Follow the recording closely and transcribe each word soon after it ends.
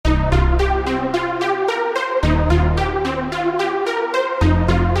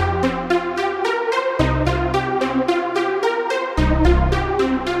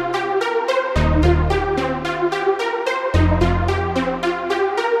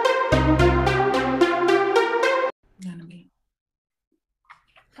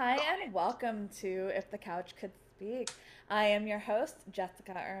welcome to If the Couch Could Speak. I am your host,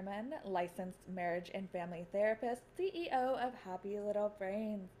 Jessica Ehrman, licensed marriage and family therapist, CEO of Happy Little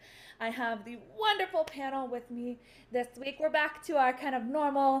Brains. I have the wonderful panel with me this week. We're back to our kind of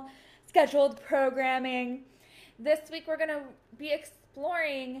normal scheduled programming. This week we're going to be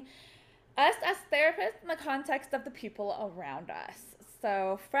exploring us as therapists in the context of the people around us.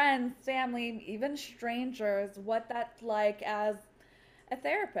 So friends, family, even strangers, what that's like as a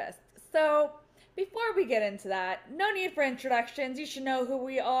therapist. So before we get into that, no need for introductions. You should know who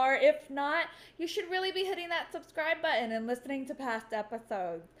we are. If not, you should really be hitting that subscribe button and listening to past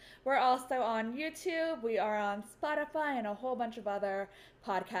episodes. We're also on YouTube. We are on Spotify and a whole bunch of other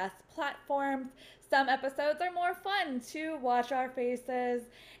podcast platforms. Some episodes are more fun to watch our faces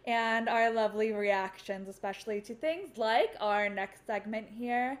and our lovely reactions, especially to things like our next segment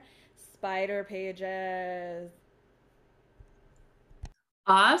here, Spider Pages.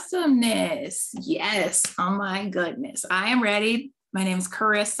 Awesomeness. Yes. Oh my goodness. I am ready. My name is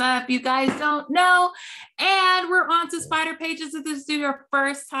Carissa, if you guys don't know. And we're on to Spider Pages. If this is your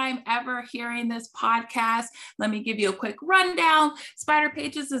first time ever hearing this podcast, let me give you a quick rundown. Spider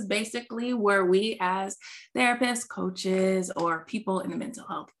Pages is basically where we as therapists, coaches, or people in the mental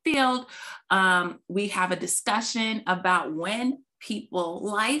health field, we have a discussion about when people,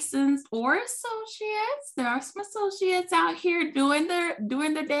 licensed or associates, there are some associates out here doing their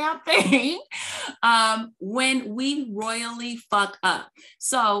damn thing, when we royally fuck up.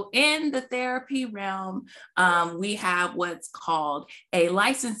 So in the therapy realm, we have what's called a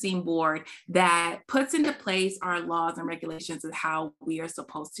licensing board that puts into place our laws and regulations of how we are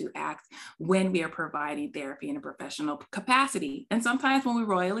supposed to act when we are providing therapy in a professional capacity. And sometimes when we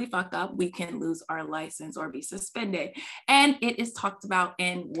royally fuck up, we can lose our license or be suspended. And it is talked about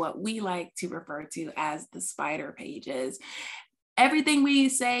in what we like to refer to as the Spider Pages. Everything we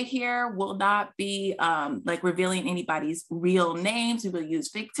say here will not be like revealing anybody's real names. We will use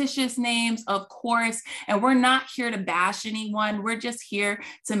fictitious names, of course, and we're not here to bash anyone. We're just here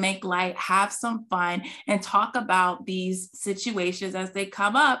to make light, have some fun, and talk about these situations as they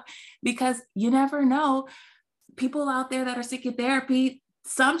come up, because you never know, people out there that are seeking therapy,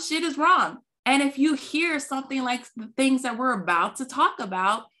 some shit is wrong. And if you hear something like the things that we're about to talk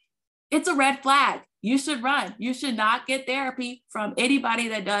about, it's a red flag. You should run. You should not get therapy from anybody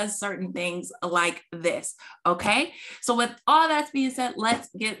that does certain things like this. Okay. So with all that being said, let's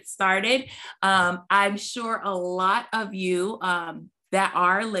get started. I'm sure a lot of you that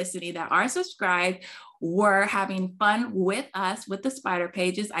are listening, that are subscribed, were having fun with us with the Spider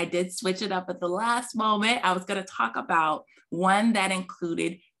Pages. I did switch it up at the last moment. I was going to talk about one that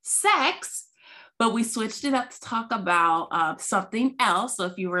included sex, but we switched it up to talk about something else. So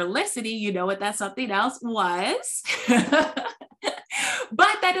if you were listening, you know what that something else was.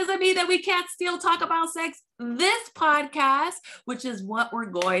 But that doesn't mean that we can't still talk about sex this podcast, which is what we're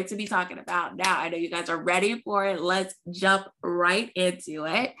going to be talking about now. I know you guys are ready for it. Let's jump right into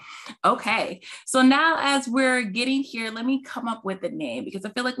it. Okay, so now as we're getting here, let me come up with a name, because I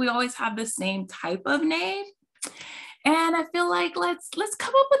feel like we always have the same type of name. And I feel like let's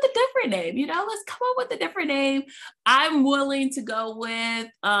come up with a different name, let's come up with a different name. I'm willing to go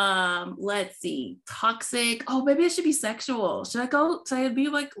with, let's see, toxic. Oh, maybe it should be sexual. Should I be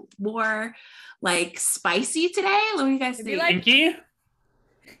like more like spicy today? What do you guys think? Kinky?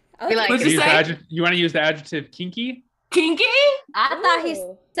 You want to use the adjective kinky? Kinky? I thought he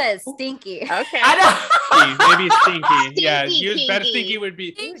said stinky. Okay. Maybe stinky. Yeah, better stinky would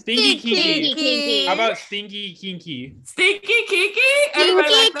be stinky kinky. How about stinky kinky? Stinky kinky?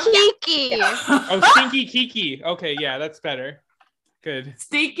 Stinky kinky. Oh, stinky kiki. Okay, yeah, that's better. Good.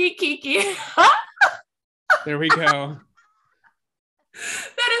 Stinky kiki. There we go.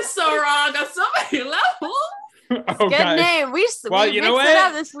 That is so wrong on so many levels. Oh, good God. name. We you know mixed it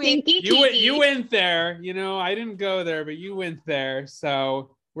up what? this week. You went there. I didn't go there, but you went there.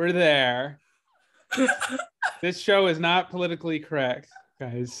 So we're there. This show is not politically correct,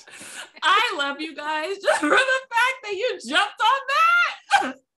 guys. I love you guys just for the fact that you jumped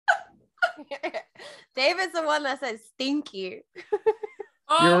on that. David's the one that said stinky.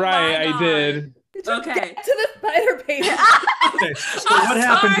 Oh, you're right. I did. Okay. Get to the Spider Page. Okay, so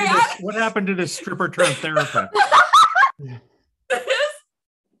what happened to this stripper turned therapist?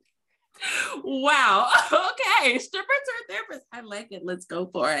 Wow. Okay. Stripper turned therapist. I like it. Let's go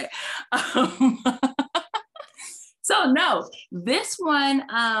for it. So no, this one,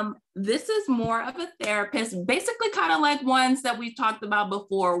 this is more of a therapist, basically kind of like ones that we've talked about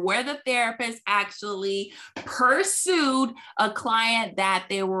before, where the therapist actually pursued a client that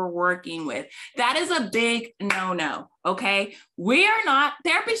they were working with. That is a big no-no, okay? We are not,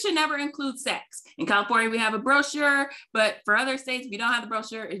 therapy should never include sex. In California, we have a brochure, but for other states, if you don't have the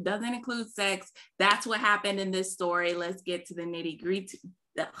brochure, it doesn't include sex. That's what happened in this story. Let's get to the nitty-gritty,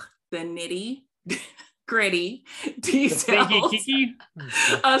 gritty details. Stinky Kiki?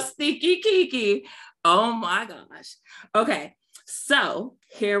 A stinky Kiki. Oh my gosh. Okay, so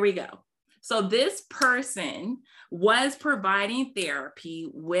here we go. So this person was providing therapy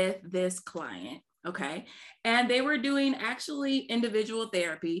with this client, okay? And they were doing actually individual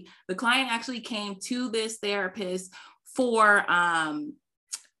therapy. The client actually came to this therapist for,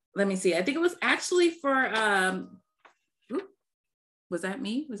 let me see, I think it was actually for, was that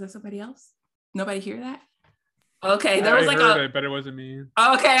me? Was that somebody else? Nobody hear that? Okay, there was like it, but it wasn't me. Okay,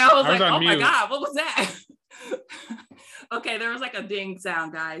 I was like, oh mute. my God, what was that? Okay, there was like a ding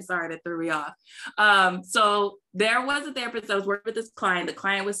sound, guys. Sorry, that threw me off. So there was a therapist that was working with this client. The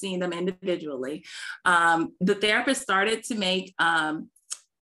client was seeing them individually. The therapist started to make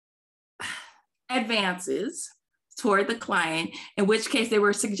advances toward the client, in which case they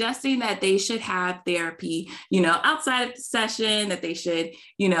were suggesting that they should have therapy, outside of the session, that they should,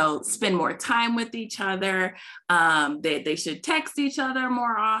 spend more time with each other, that they should text each other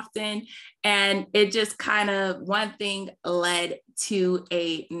more often. And it just kind of one thing led to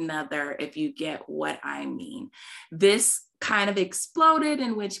another, if you get what I mean. This kind of exploded,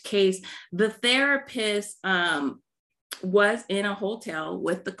 in which case the therapist was in a hotel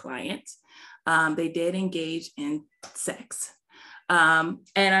with the client. They did engage in sex. And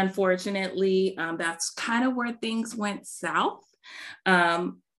unfortunately, that's kind of where things went south.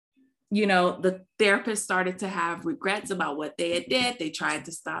 The therapist started to have regrets about what they had did. They tried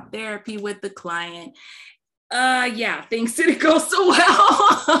to stop therapy with the client. Things didn't go so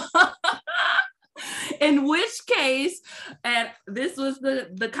well. In which case, and this was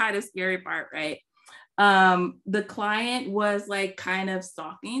the kind of scary part, right? The client was like kind of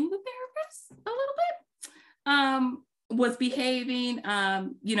stalking the therapist a little bit, was behaving,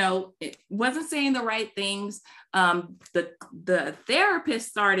 it wasn't saying the right things. The therapist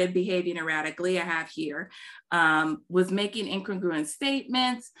started behaving erratically, I have here, was making incongruent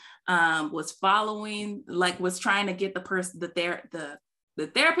statements, was following, was trying to get the person, the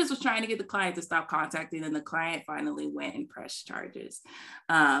therapist was trying to get the client to stop contacting, and the client finally went and pressed charges.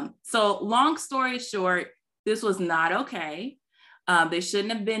 So long story short, this was not okay. They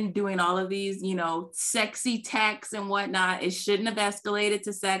shouldn't have been doing all of these, sexy texts and whatnot. It shouldn't have escalated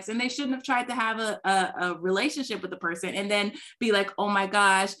to sex, and they shouldn't have tried to have a relationship with the person and then be like, oh my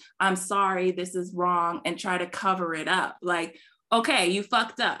gosh, I'm sorry, this is wrong, and try to cover it up. Like, okay, you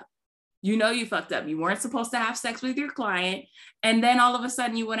fucked up. You fucked up. You weren't supposed to have sex with your client. And then all of a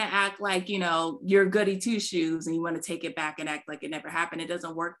sudden you want to act like, you're goody two shoes, and you want to take it back and act like it never happened. It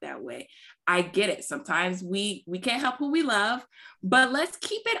doesn't work that way. I get it. Sometimes we can't help who we love, but let's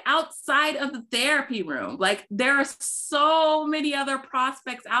keep it outside of the therapy room. Like, there are so many other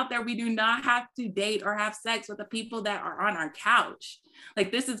prospects out there. We do not have to date or have sex with the people that are on our couch.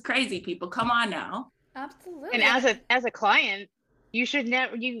 Like, this is crazy, people. Come on now. Absolutely. And as a client, you should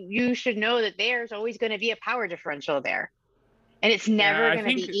you should know that there's always going to be a power differential there, and it's never going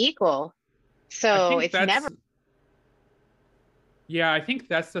to be equal. So it's never. Yeah, I think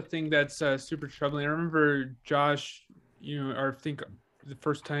that's the thing that's super troubling. I remember Josh, or I think the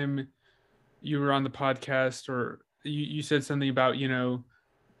first time you were on the podcast, or you said something about,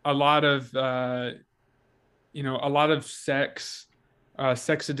 a lot of sex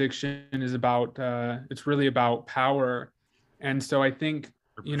addiction is about, it's really about power. And so I think,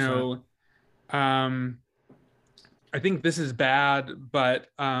 100%. I think this is bad, but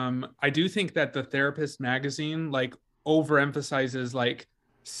I do think that the Therapist magazine overemphasizes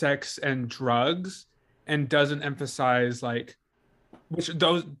sex and drugs, and doesn't emphasize which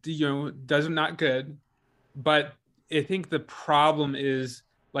those those are not good. But I think the problem is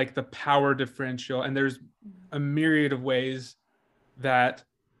the power differential, and there's a myriad of ways that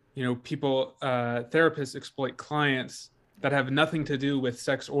people, therapists, exploit clients that have nothing to do with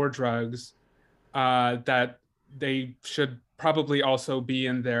sex or drugs, that they should probably also be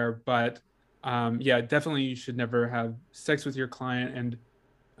in there. But definitely you should never have sex with your client. And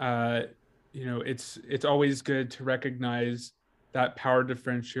it's always good to recognize that power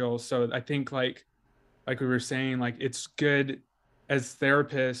differential. So I think like we were saying, it's good as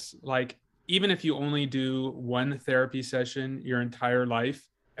therapists, even if you only do one therapy session your entire life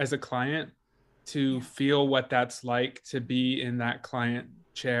as a client, to feel what that's like to be in that client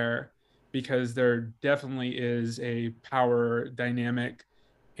chair, because there definitely is a power dynamic,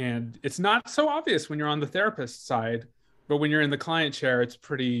 and it's not so obvious when you're on the therapist side, but when you're in the client chair,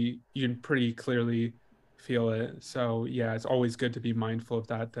 you can pretty clearly feel it. So yeah, it's always good to be mindful of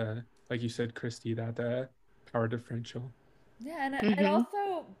that, like you said, Christy, that power differential. Yeah, and it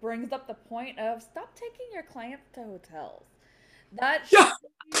also brings up the point of stop taking your clients to hotels. That should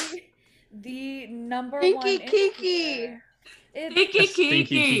be the number one Kiki.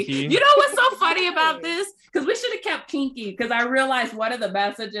 Kiki. You know what's so funny about this? Because we should have kept kinky, because I realized one of the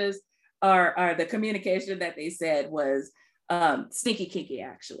messages or the communication that they said was stinky kinky,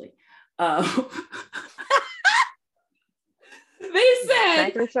 actually. They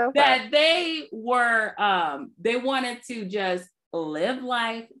said that they wanted to just live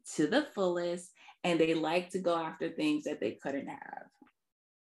life to the fullest, and they like to go after things that they couldn't have.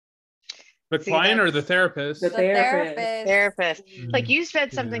 The client or the therapist? The therapist. Mm-hmm. Like you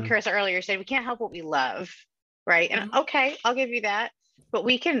said something, Chris, earlier, you said we can't help what we love, right? And okay, I'll give you that. But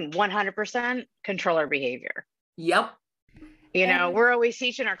we can 100% control our behavior. Yep. You know, we're always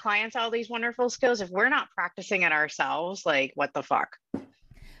teaching our clients all these wonderful skills. If we're not practicing it ourselves, like what the fuck?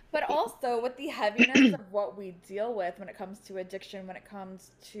 But also with the heaviness of what we deal with when it comes to addiction, when it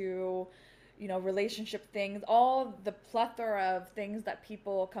comes to, you know, relationship things, all the plethora of things that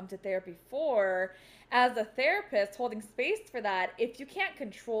people come to therapy for, as a therapist holding space for that, if you can't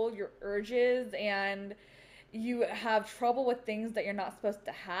control your urges and you have trouble with things that you're not supposed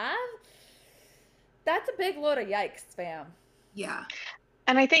to have, that's a big load of yikes, fam. Yeah.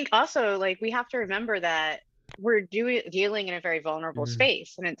 And I think also, like, we have to remember that we're dealing in a very vulnerable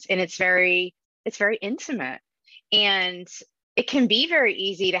space, and it's very intimate, and it can be very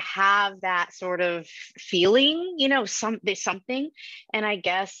easy to have that sort of feeling, you know, there's something. And I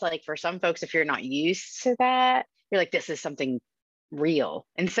guess, like, for some folks, if you're not used to that, you're like, this is something real,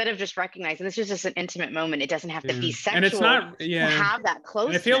 instead of just recognizing this is just an intimate moment. It doesn't have to be sexual, and it's not to have that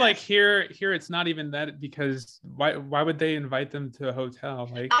closeness. And I feel like here it's not even that, because why would they invite them to a hotel?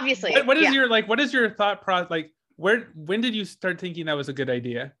 Like, obviously, what is your thought process? Like, when did you start thinking that was a good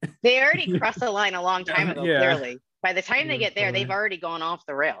idea? They already crossed the line a long time ago. Clearly, by the time they get there, they've already gone off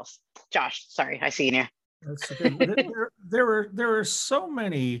the rails. Josh, sorry, I see you. That's okay. There are so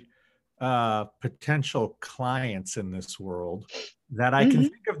many potential clients in this world that I can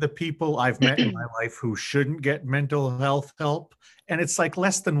think of the people I've met in my life who shouldn't get mental health help, and it's like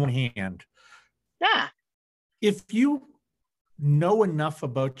less than one hand. Yeah. If you know enough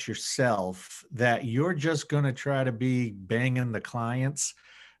about yourself that you're just going to try to be banging the clients,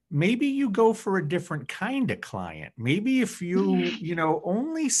 maybe you go for a different kind of client. Maybe if you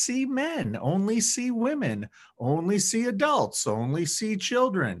only see men, only see women, only see adults, only see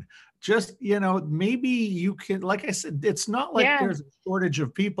children, just, maybe you can, like I said, it's not like there's a shortage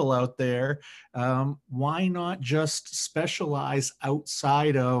of people out there. Why not just specialize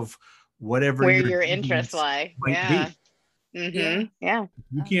outside of whatever where your interests lie? Yeah. You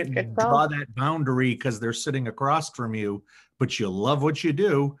can't draw that boundary because they're sitting across from you, but you love what you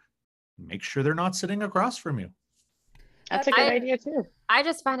do. Make sure they're not sitting across from you. That's a good idea too. I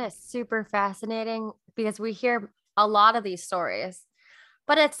just find it super fascinating because we hear a lot of these stories,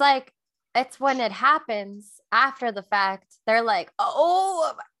 but it's like, it's when it happens after the fact, they're like,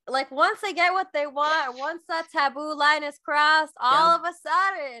 oh, like once they get what they want, once that taboo line is crossed, all of a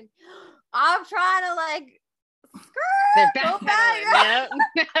sudden, I'm trying to like, go back.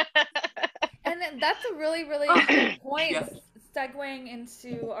 And then that's a really, really good point, segueing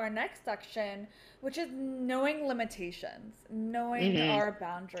into our next section, which is knowing limitations, knowing our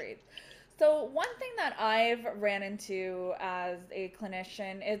boundaries. So one thing that I've ran into as a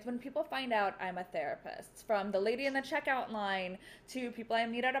clinician is when people find out I'm a therapist, from the lady in the checkout line to people I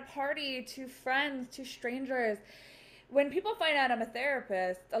meet at a party to friends to strangers. When people find out I'm a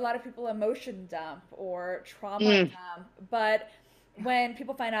therapist, a lot of people emotion dump or trauma dump, but when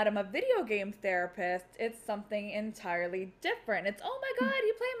people find out I'm a video game therapist, it's something entirely different. It's, oh my God,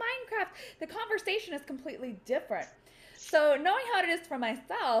 you play Minecraft. The conversation is completely different. So knowing how it is for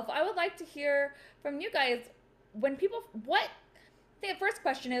myself, I would like to hear from you guys when people, I think the first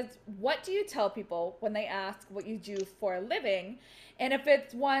question is, what do you tell people when they ask what you do for a living? And if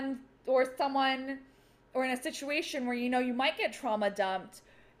it's one or someone or in a situation where you might get trauma dumped,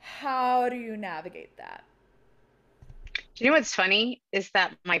 how do you navigate that? Do you know what's funny is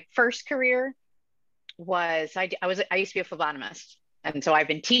that my first career was I used to be a phlebotomist, and so I've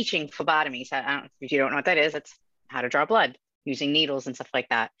been teaching phlebotomy. So if you don't know what that is, it's how to draw blood using needles and stuff like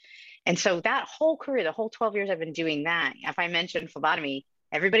that. And so that whole career, the whole 12 years I've been doing that, if I mention phlebotomy,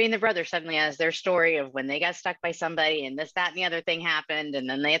 everybody and their brother suddenly has their story of when they got stuck by somebody and this, that, and the other thing happened. And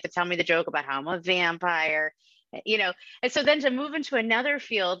then they have to tell me the joke about how I'm a vampire, you know. And so then to move into another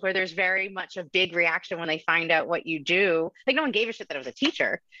field where there's very much a big reaction when they find out what you do, like no one gave a shit that I was a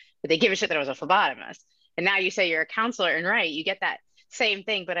teacher, but they give a shit that I was a phlebotomist. And now you say you're a counselor, and right, you get that same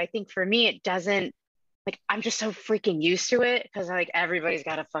thing. But I think for me, it doesn't, like, I'm just so freaking used to it because like everybody's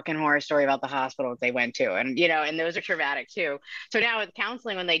got a fucking horror story about the hospital that they went to, and you know, and those are traumatic too. So now with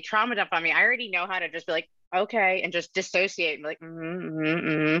counseling, when they trauma dump on me, I already know how to just be like, okay, and just dissociate and be like,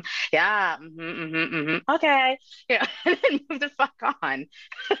 yeah, okay, you know, and then move the fuck on.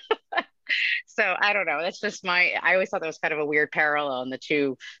 So I don't know. That's just I always thought that was kind of a weird parallel in the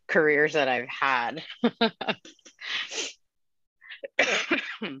two careers that I've had.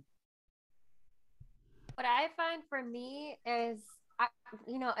 What I find for me is,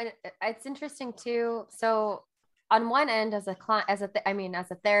 it's interesting too. So on one end, as a client, as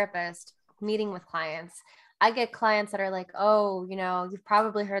a therapist meeting with clients, I get clients that are like, oh, you've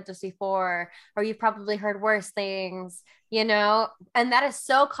probably heard this before, or you've probably heard worse things, and that is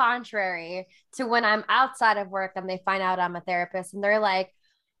so contrary to when I'm outside of work and they find out I'm a therapist and they're like,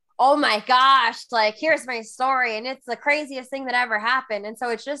 oh my gosh, like, here's my story. And it's the craziest thing that ever happened. And so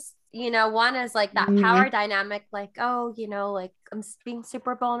it's just, one is like that power dynamic, like, oh, like I'm being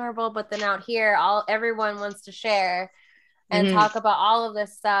super vulnerable, but then out here, everyone wants to share and talk about all of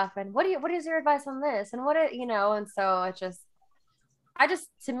this stuff. And what is your advice on this? And and so it just,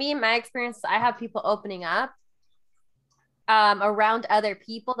 to me, my experience, I have people opening up around other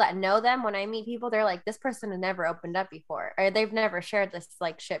people that know them. When I meet people, they're like, this person has never opened up before, or they've never shared this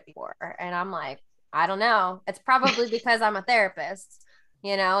like shit before. And I'm like, I don't know. It's probably because I'm a therapist,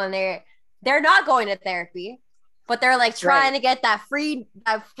 and they're not going to therapy, but they're like trying to get that free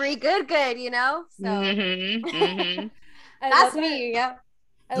good, So that's me. Yeah.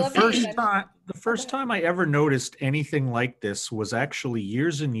 The first time I ever noticed anything like this was actually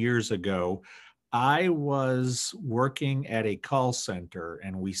years and years ago. I was working at a call center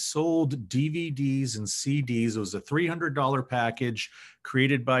and we sold DVDs and CDs. It was a $300 package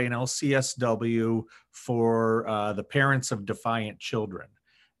created by an LCSW for the parents of defiant children.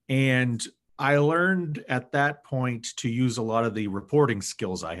 And I learned at that point to use a lot of the reporting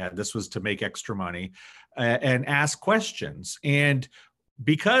skills I had. This was to make extra money and ask questions. And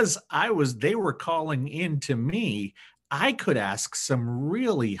because they were calling in to me, I could ask some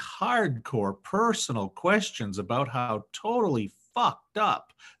really hardcore personal questions about how totally fucked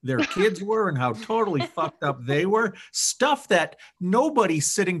up their kids were and how totally fucked up they were. Stuff that nobody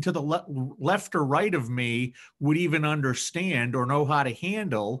sitting to the left or right of me would even understand or know how to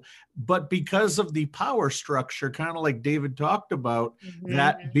handle. But because of the power structure, kind of like David talked about,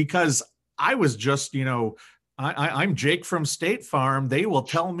 that because I was just, I'm Jake from State Farm. They will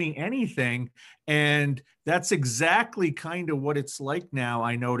tell me anything. And that's exactly kind of what it's like now.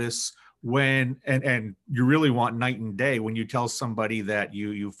 I notice when, and you really want night and day when you tell somebody that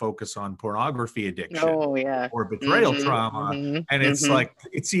you focus on pornography addiction or betrayal trauma. And it's like,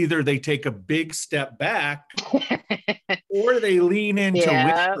 it's either they take a big step back or they lean into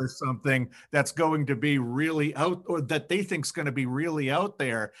whisper something that's going to be really out, or that they think is going to be really out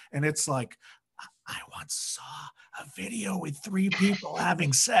there. And it's like, I once saw a video with 3 people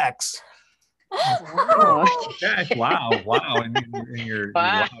having sex. Oh, okay. Wow. And your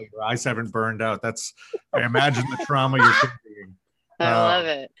eyes haven't burned out. I imagine the trauma you're carrying. I love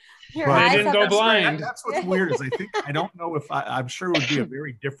it. I didn't go blind. That's what's weird is I don't know if I'm sure it would be a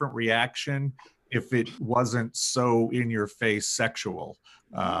very different reaction if it wasn't so in your face sexual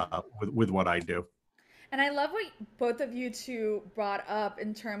with what I do. And I love what both of you two brought up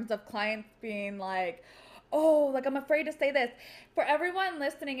in terms of clients being like, oh, like, I'm afraid to say this. For everyone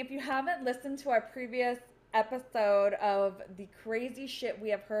listening, if you haven't listened to our previous episode of the crazy shit we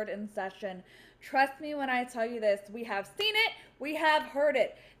have heard in session, trust me when I tell you this, we have seen it, we have heard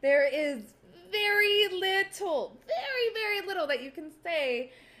it. There is very little that you can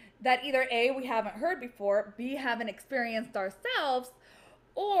say that either A, we haven't heard before, B, haven't experienced ourselves,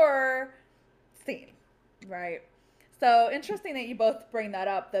 or seen. Right. So interesting that you both bring that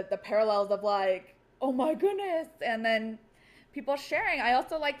up, the parallels of like, oh my goodness, and then people sharing. I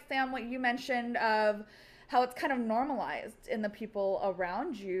also like, Sam, what you mentioned of how it's kind of normalized in the people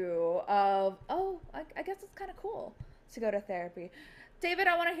around you of, oh, I guess it's kind of cool to go to therapy. David,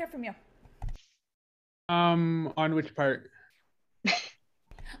 I want to hear from you. On which part?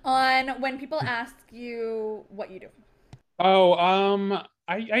 On when people ask you what you do. Oh,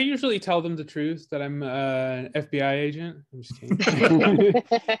 I usually tell them the truth that I'm an FBI agent. I'm just kidding.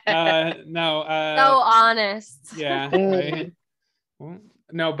 No. So honest. Yeah.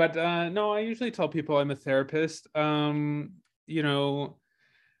 No, but no, I usually tell people I'm a therapist. You know,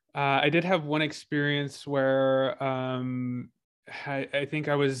 I did have one experience where I think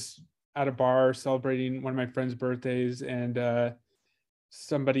I was at a bar celebrating one of my friend's birthdays, and one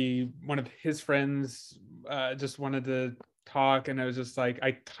of his friends, just wanted to talk, and I was just like,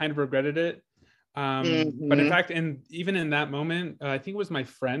 I kind of regretted it. But in fact, even in that moment, I think it was my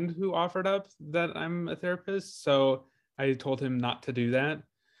friend who offered up that I'm a therapist. So I told him not to do that.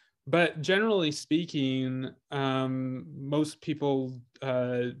 But generally speaking, most people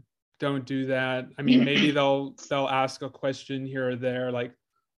don't do that. I mean, maybe they'll ask a question here or there, like,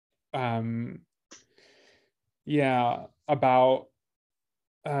 yeah, about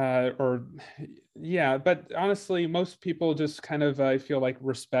but honestly, most people just kind of, I feel like,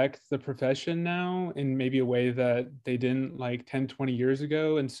 respect the profession now in maybe a way that they didn't like 10, 20 years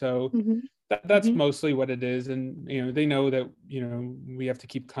ago. And so that's mostly what it is. And, they know that, we have to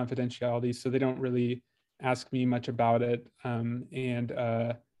keep confidentiality, so they don't really ask me much about it.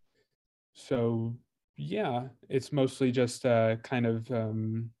 So yeah, it's mostly just kind of,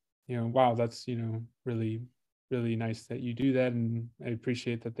 wow, that's, really, really nice that you do that. And I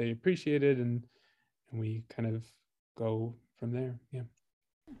appreciate that they appreciate it. And we kind of go from there. Yeah.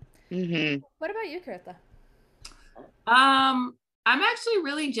 What about you, Carissa? I'm actually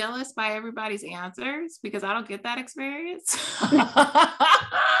really jealous by everybody's answers because I don't get that experience. And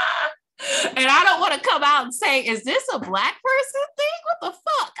I don't want to come out and say, is this a Black person thing? What the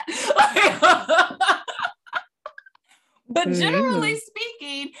fuck? But generally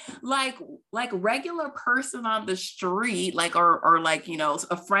speaking, like regular person on the street, like, or like,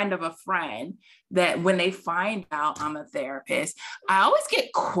 a friend of a friend, that when they find out I'm a therapist, I always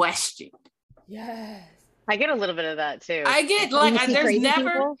get questioned. Yes. I get a little bit of that too. I get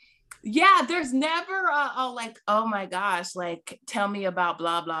there's never like, oh my gosh, like, tell me about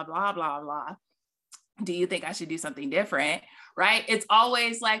blah, blah, blah, blah, blah. Do you think I should do something different? Right? It's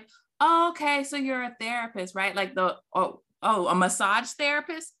always like, oh, okay, so you're a therapist, right? Like a massage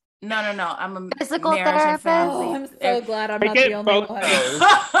therapist? No. I'm a physical marriage therapist. and family. Oh, I'm so glad I'm I not the get only both one. those.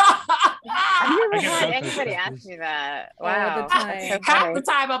 I've never I get had both anybody those ask questions. me that. All the Wow. time. That's so Half funny. the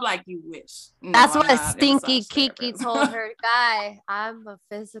time I'm like, you wish. No, That's I'm what not a Stinky massage Kiki therapist. told her guy. I'm a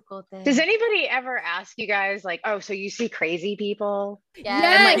physical therapist. Does anybody ever ask you guys like, oh, so you see crazy people? Yes.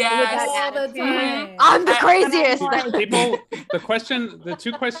 And like Yes. with that all the attitude? time. I'm the And I'm craziest. like, The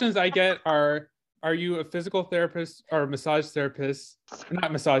two questions I get are you a physical therapist or a massage therapist?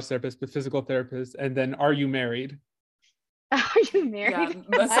 Not massage therapist, but physical therapist. And then, are you married? are you married?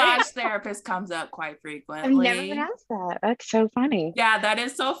 Yeah, massage therapist comes up quite frequently. I've never been asked that. That's so funny. Yeah, that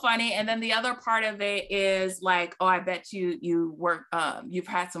is so funny. And then the other part of it is like, oh, I bet you work, you've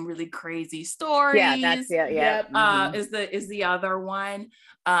had some really crazy stories. Yeah, that's Yep. Is the other one.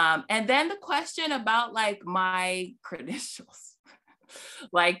 And then the question about like my credentials.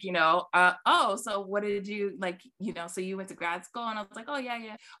 Like, oh, so what did you like, so you went to grad school? And I was like, oh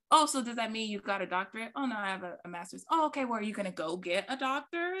yeah. Oh, so does that mean you got a doctorate? Oh no, I have a master's. Oh, okay, well, are you gonna go get a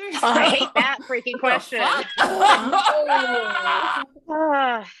doctorate? Oh, I hate that freaking question.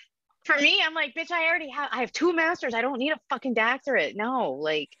 For me, I'm like, bitch, I have 2 masters. I don't need a fucking doctorate. No,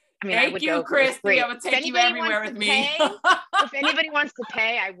 like, I mean, I would go. Christy. I would take you everywhere with me. If anybody wants to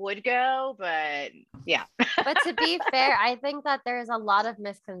pay, I would go, but yeah. But to be fair, I think that there's a lot of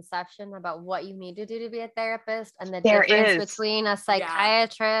misconception about what you need to do to be a therapist and the difference between a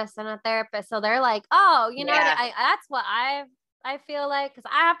psychiatrist and a therapist. So they're like, oh, that's what I feel like, because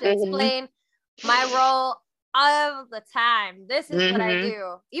I have to explain my role all the time. This is what I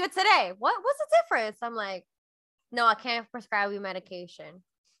do. Even today, what's the difference? I'm like, no, I can't prescribe you medication.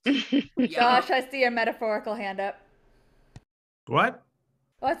 Josh, I see your metaphorical hand up. What?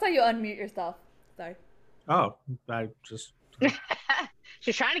 Oh, I saw you unmute yourself. Sorry. Oh, I just.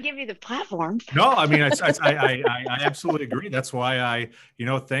 She's trying to give you the platform. No, I mean, I absolutely agree. That's why I,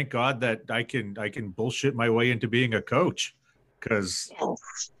 thank God that I can bullshit my way into being a coach, because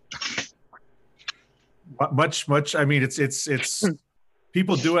much. I mean, it's.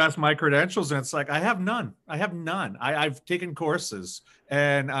 People do ask my credentials, and it's like, I have none. I've taken courses,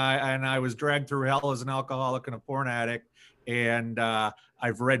 and I was dragged through hell as an alcoholic and a porn addict, and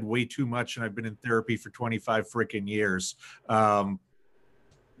I've read way too much, and I've been in therapy for 25 freaking years. I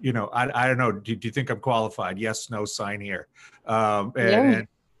don't know. Do you think I'm qualified? Yes, no, sign here. And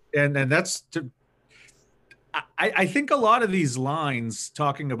that's I think a lot of these lines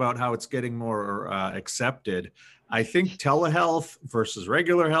talking about how it's getting more accepted. I think telehealth versus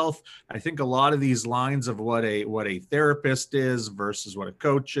regular health. I think a lot of these lines of what a therapist is versus what a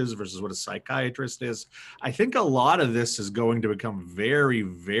coach is versus what a psychiatrist is. I think a lot of this is going to become very,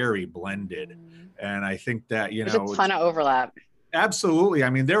 very blended. And I think that, There's a ton of overlap. absolutely. I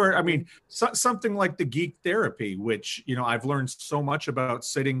mean, something like the geek therapy, which, I've learned so much about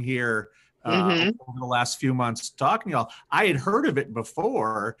sitting here over the last few months talking to y'all. I had heard of it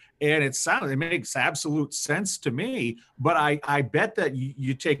before, and it makes absolute sense to me. But I bet that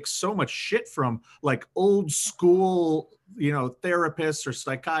you take so much shit from like old school, therapists or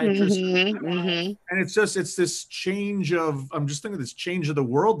psychiatrists, and it's this change of, I'm just thinking, this change of the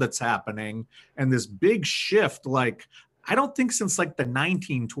world that's happening, and this big shift, like, I don't think since like the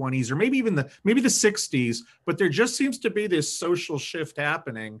 1920s or maybe even the 60s, but there just seems to be this social shift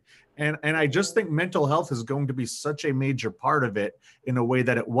happening. And I just think mental health is going to be such a major part of it in a way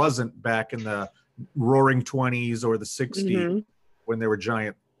that it wasn't back in the roaring 20s or the 60s when there were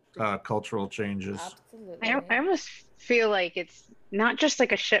giant cultural changes. Absolutely. I almost feel like it's not just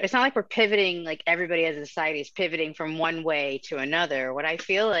like a show. It's not like we're pivoting, like everybody as a society is pivoting from one way to another. What I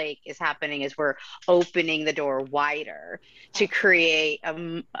feel like is happening is we're opening the door wider to create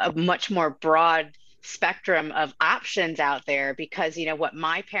a much more broad spectrum of options out there, because what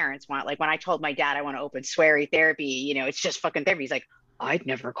my parents want, like when I told my dad I want to open sweary therapy, it's just fucking therapy. He's like, I'd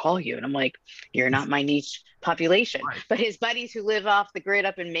never call you. And I'm like, you're not my niche population. Right. But his buddies who live off the grid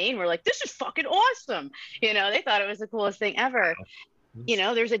up in Maine were like, this is fucking awesome. They thought it was the coolest thing ever.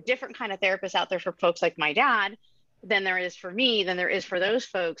 There's a different kind of therapist out there for folks like my dad than there is for me, than there is for those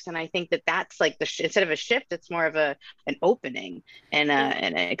folks. And I think that that's like instead of a shift, it's more of an opening and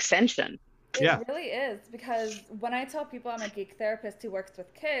an extension. It really is, because when I tell people I'm a geek therapist who works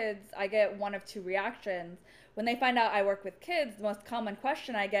with kids, I get one of two reactions. When they find out I work with kids, the most common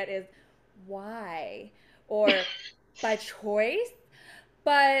question I get is, why? Or by choice?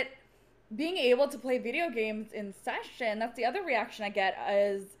 But being able to play video games in session, that's the other reaction I get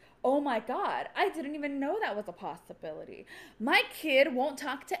is, oh my God, I didn't even know that was a possibility. My kid won't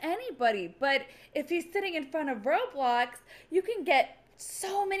talk to anybody, but if he's sitting in front of Roblox, you can get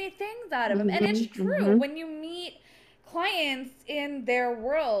so many things out of him. And it's true, when you meet clients in their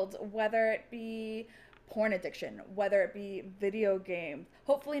world, whether it be porn addiction, whether it be video games,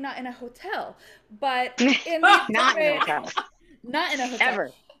 hopefully not in a hotel, but in these not in a hotel. Not in a hotel.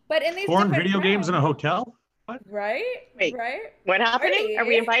 Ever. But in these porn video games in a hotel? What? Right? Wait, right? What happening? Party. Are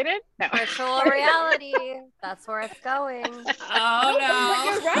we invited? No. Virtual reality. That's where it's going. Oh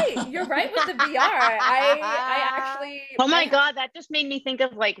no. But you're right with the VR. I actually. Oh my God, that just made me think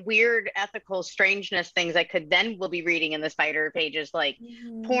of like weird ethical strangeness things I will be reading in the spider pages, like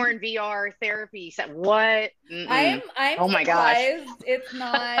porn VR therapy. What? I'm oh my gosh. It's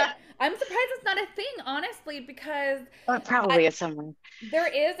not. I'm surprised it's not a thing, honestly, because it probably is somewhere. There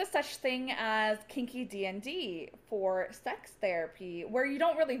is a such thing as kinky D&D for sex therapy, where you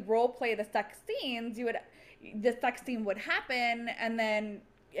don't really role play the sex scenes. The sex scene would happen and then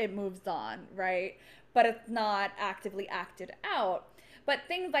it moves on, right? But it's not actively acted out. But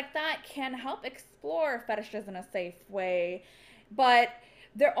things like that can help explore fetishes in a safe way. But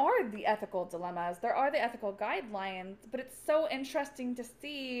there are the ethical dilemmas, there are the ethical guidelines, but it's so interesting to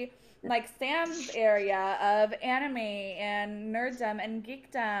see like Sam's area of anime and nerddom and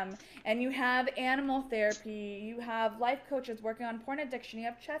geekdom, and you have animal therapy, you have life coaches working on porn addiction, you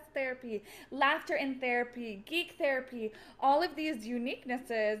have chess therapy, laughter in therapy, geek therapy, all of these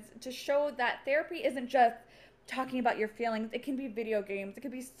uniquenesses to show that therapy isn't just talking about your feelings. It can be video games, it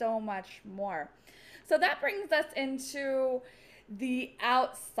could be so much more. So that brings us into the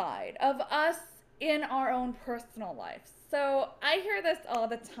outside of us in our own personal lives. So I hear this all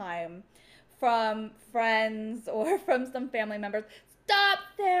the time from friends or from some family members. Stop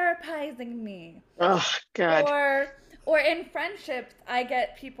therapizing me. Oh God. Or in friendships, I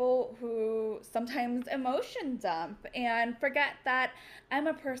get people who sometimes emotion dump and forget that I'm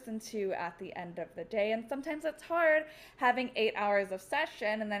a person too at the end of the day. And sometimes it's hard having 8 hours of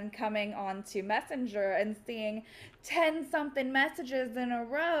session and then coming onto Messenger and seeing 10-something messages in a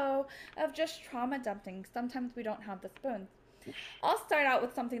row of just trauma dumping. Sometimes we don't have the spoons. I'll start out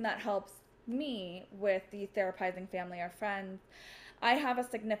with something that helps me with the therapizing family or friends. I have a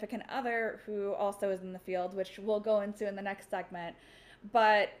significant other who also is in the field, which we'll go into in the next segment.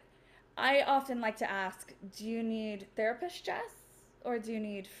 But I often like to ask, do you need therapist, Jess? or do you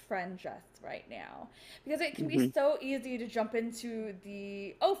need friend just right now? Because it can be Hmm. so easy to jump into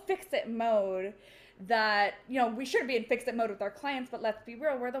the, oh, fix it mode that, we shouldn't be in fix it mode with our clients, but let's be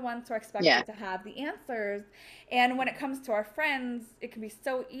real, we're the ones who are Yeah. expected to have the answers. And when it comes to our friends, it can be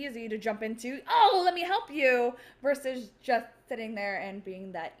so easy to jump into, oh, let me help you, versus just sitting there and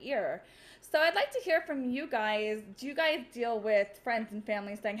being that ear. So I'd like to hear from you guys. Do you guys deal with friends and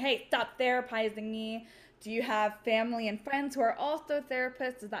family saying, hey, stop therapizing me? Do you have family and friends who are also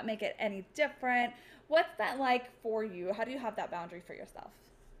therapists? Does that make it any different? What's that like for you? How do you have that boundary for yourself?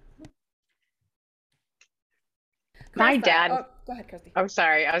 My Carissa, dad, oh, go ahead, Kirsty. I'm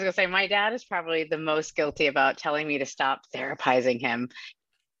sorry. I was gonna say my dad is probably the most guilty about telling me to stop therapizing him.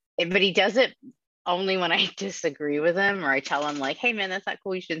 But he does it only when I disagree with him, or I tell him like, "Hey man, that's not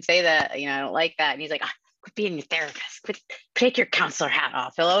cool. You shouldn't say that. I don't like that." And he's like, "Quit being your therapist. Quit, take your counselor hat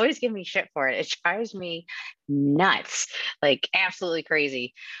off." He'll always give me shit for it. It drives me nuts, like absolutely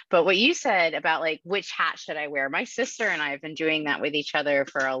crazy. But what you said about like which hat should I wear? My sister and I have been doing that with each other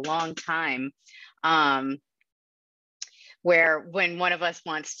for a long time. Um, where when one of us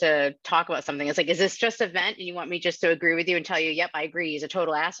wants to talk about something, it's like, is this just a vent and you want me just to agree with you and tell you, yep, I agree, he's a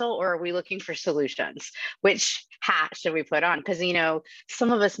total asshole? Or are we looking for solutions? Which hat should we put on? Because,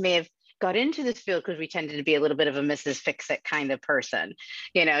 some of us may have got into this field because we tended to be a little bit of a Mrs. Fix-It kind of person,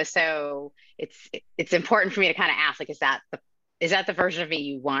 so it's important for me to kind of ask, like, is that the version of me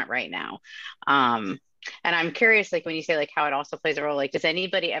you want right now? And I'm curious, like when you say like how it also plays a role, like does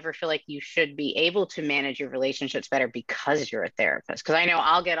anybody ever feel like you should be able to manage your relationships better because you're a therapist? Because I know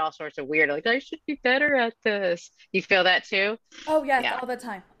I'll get all sorts of weird, like I should be better at this. You feel that too? Oh, yes, Yeah. all the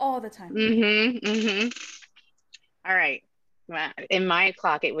time. All the time. Mm-hmm. Mm-hmm. All right. Well, in my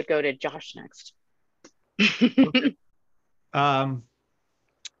clock, it would go to Josh next. Okay.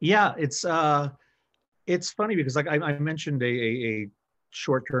 Yeah, it's funny because like I mentioned a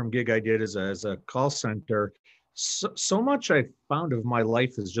short-term gig I did as a call center. So much I found of my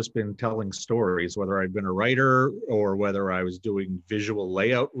life has just been telling stories, whether I've been a writer or whether I was doing visual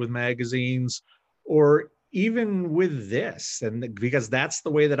layout with magazines or even with this. And because that's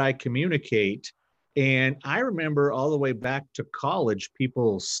the way that I communicate. And I remember all the way back to college,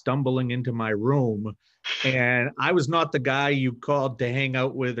 people stumbling into my room, and I was not the guy you called to hang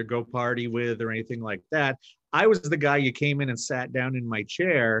out with or go party with or anything like that. I was the guy you came in and sat down in my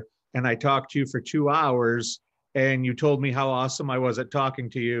chair and I talked to you for 2 hours and you told me how awesome I was at talking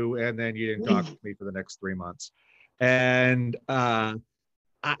to you. And then you didn't talk to me for the next 3 months. And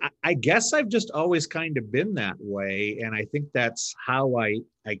I guess I've just always kind of been that way. And I think that's how I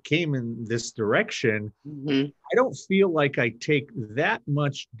came in this direction. Mm-hmm. I don't feel like I take that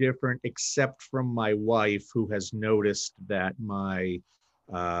much different, except from my wife, who has noticed that my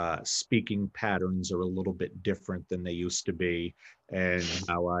speaking patterns are a little bit different than they used to be, and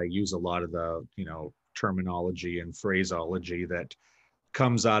how I use a lot of the terminology and phraseology that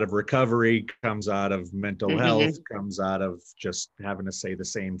comes out of recovery, comes out of mental health, Mm-hmm. comes out of just having to say the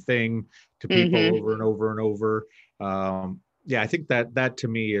same thing to people Mm-hmm. over and over and over. Yeah, I think that to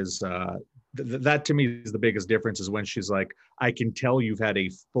me is that to me is the biggest difference, is when she's like, I can tell you've had a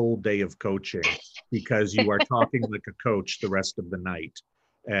full day of coaching because you are talking like a coach the rest of the night.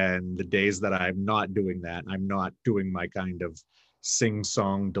 And the days that I'm not doing that, I'm not doing my kind of sing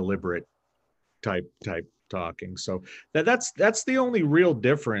song deliberate type talking. So that's the only real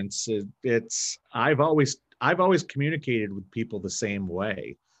difference. It's I've always communicated with people the same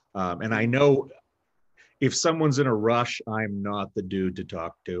way, and I know if someone's in a rush, I'm not the dude to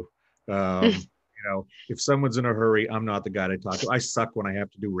talk to. If someone's in a hurry, I'm not the guy to talk to. I suck when I have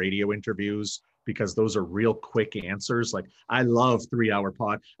to do radio interviews because those are real quick answers. Like I love 3-hour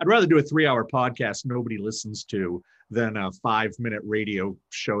pod. I'd rather do a 3-hour podcast nobody listens to than a 5-minute radio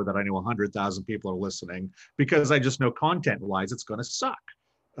show that I know 100,000 people are listening, because I just know content wise it's going to suck.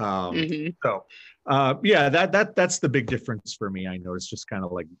 Mm-hmm. So yeah, that's the big difference for me. I know it's just kind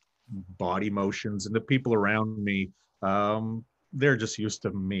of like body motions, and the people around me, they're just used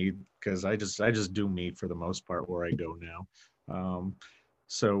to me because I just do me for the most part where I go now.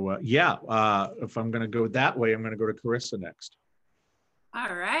 Yeah, if I'm going to go that way, I'm going to go to Carissa next.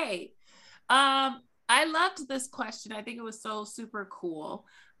 All right. I loved this question. I think it was so super cool.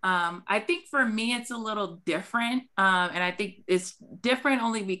 I think for me, it's a little different. And I think it's different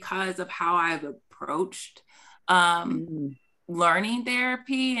only because of how I've approached learning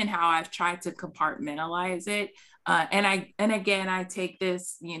therapy and how I've tried to compartmentalize it. And again, I take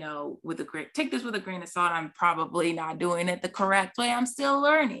this, with a grain of salt. I'm probably not doing it the correct way. I'm still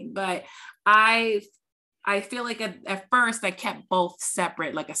learning, but I feel like at first I kept both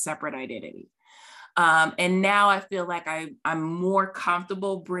separate, like a separate identity. And now I feel like I'm more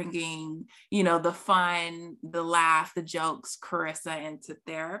comfortable bringing, the fun, the laugh, the jokes, Carissa into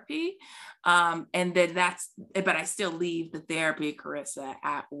therapy. And then but I still leave the therapy, Carissa,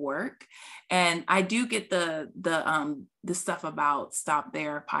 at work. And I do get the stuff about stop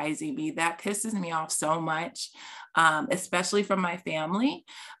therapizing me. That pisses me off so much, especially from my family,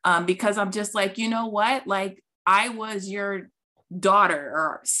 because I'm just like, you know what? Like, I was your daughter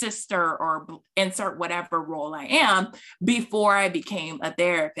or sister or insert whatever role I am before I became a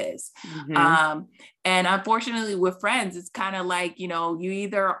therapist. And unfortunately with friends, it's kind of like, you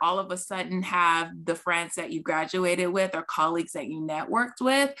either all of a sudden have the friends that you graduated with or colleagues that you networked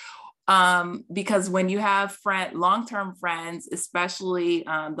with. Because when you have long-term friends, especially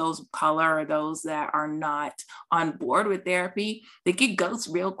those of color or those that are not on board with therapy, they get ghosts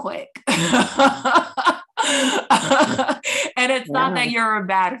real quick. And it's not that you're a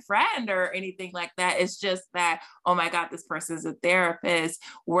bad friend or anything like that. It's just that, oh my God, this person's a therapist.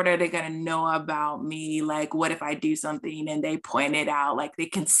 What are they going to know about me? Like, what if I do something and they point it out? Like, they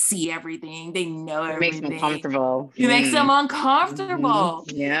can see everything. They know everything. It makes them uncomfortable. It makes them uncomfortable.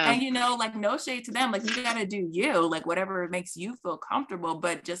 Yeah. And, like, no shade to them. Like, you got to do you, like, whatever makes you feel comfortable.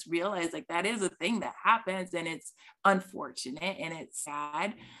 But just realize, like, that is a thing that happens, and it's unfortunate and it's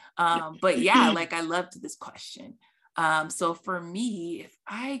sad. But yeah, like, I loved this question. So for me, if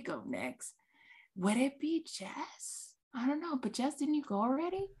I go next, would it be Jess? I don't know, but Jess, didn't you go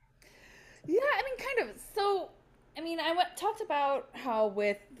already? Yeah, I mean, kind of. So, I mean, talked about how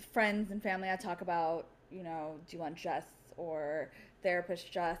with friends and family, I talk about, do you want Jess or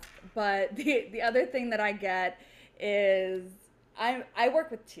therapist Jess? But the other thing that I get is I work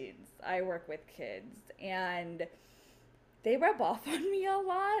with teens. I work with kids, and they rub off on me a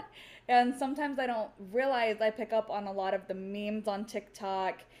lot. And sometimes I don't realize I pick up on a lot of the memes on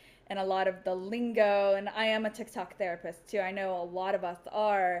TikTok and a lot of the lingo. And I am a TikTok therapist too. I know a lot of us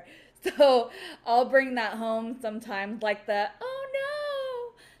are. So I'll bring that home sometimes, like oh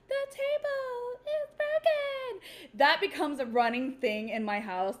no, the table is broken. That becomes a running thing in my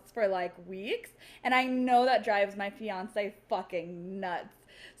house for like weeks. And I know that drives my fiance fucking nuts.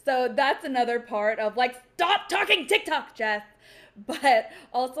 So that's another part of like, stop talking TikTok, Jess. But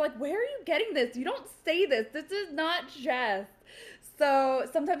also like, where are you getting this? You don't say this. This is not Jess. So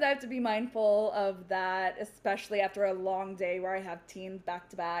sometimes I have to be mindful of that, especially after a long day where I have teens back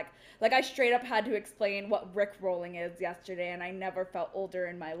to back. Like, I straight up had to explain what Rickrolling is yesterday, and I never felt older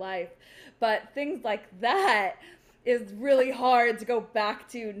in my life. But things like that is really hard to go back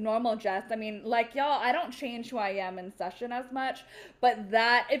to normal Jess. I mean, like, y'all, I don't change who I am in session as much, but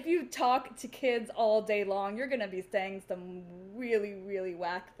that, if you talk to kids all day long, you're gonna be saying some really, really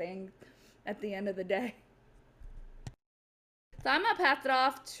whack things at the end of the day. So I'm gonna pass it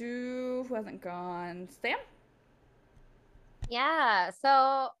off to who hasn't gone. Sam? Yeah,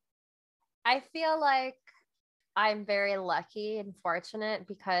 so I feel like I'm very lucky and fortunate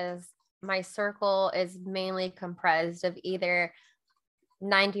because my circle is mainly comprised of either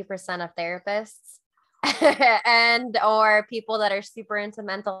 90% of therapists and or people that are super into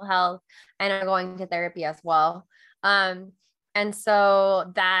mental health and are going to therapy as well. And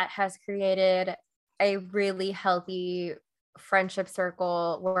so that has created a really healthy friendship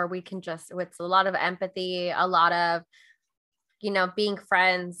circle where we can it's a lot of empathy, a lot of, being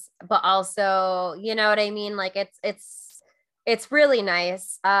friends, but also, you know what I mean? Like it's really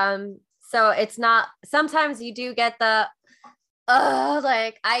nice. So it's not, sometimes you do get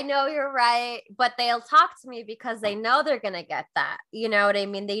like, I know you're right, but they'll talk to me because they know they're going to get that. You know what I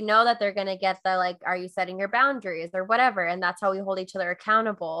mean? They know that they're going to get the, like, are you setting your boundaries or whatever? And that's how we hold each other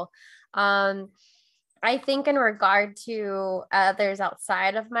accountable. I think in regard to others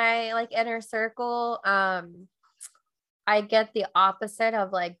outside of my like inner circle, I get the opposite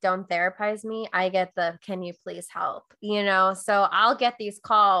of like, don't therapize me. I get can you please help? So I'll get these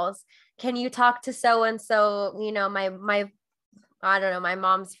calls. Can you talk to so-and-so, my I don't know, my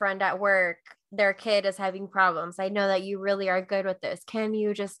mom's friend at work, their kid is having problems. I know that you really are good with this. Can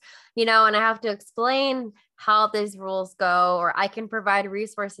you just, and I have to explain how these rules go, or I can provide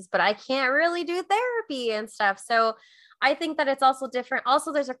resources, but I can't really do therapy and stuff. So I think that it's also different.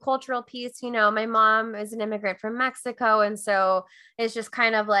 Also, there's a cultural piece, my mom is an immigrant from Mexico. And so it's just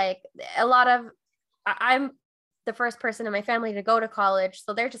kind of like I'm the first person in my family to go to college.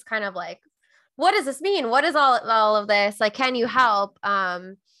 So they're just kind of like, what does this mean? What is all of this? Like, can you help?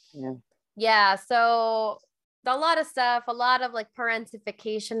 Yeah. So a lot of stuff, a lot of like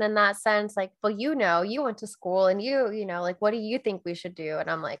parentification in that sense. Like, well, you went to school and like, what do you think we should do? And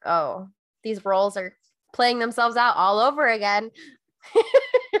I'm like, oh, these roles are playing themselves out all over again.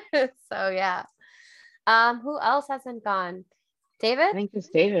 So yeah. Who else hasn't gone? I David? think it's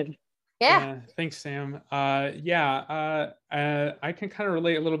David. Yeah. Thanks, Sam. I can kind of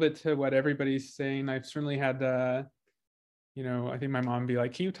relate a little bit to what everybody's saying. I've certainly had, I think my mom be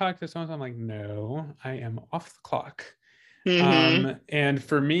like, "Can you talk to someone?" I'm like, "No, I am off the clock." And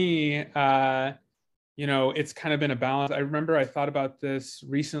for me, it's kind of been a balance. I remember I thought about this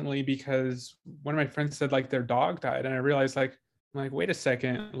recently because one of my friends said like their dog died, and I realized I'm like, wait a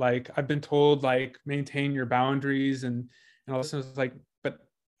second, like I've been told like maintain your boundaries and all this. And I was like, but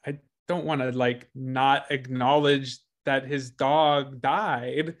I don't want to like not acknowledge that his dog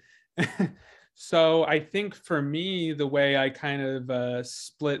died. So I think for me, the way I kind of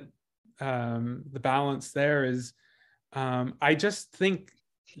split the balance there is I just think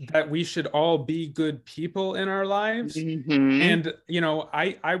that we should all be good people in our lives. And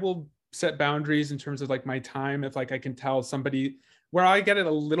I will set boundaries in terms of like my time. If like I can tell somebody where I get it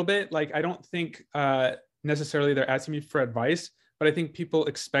a little bit, like I don't think necessarily they're asking me for advice, but I think people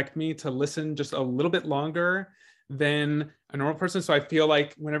expect me to listen just a little bit longer than a normal person. So I feel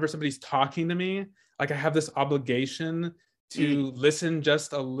like whenever somebody's talking to me, like I have this obligation to listen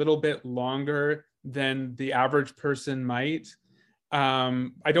just a little bit longer than the average person might.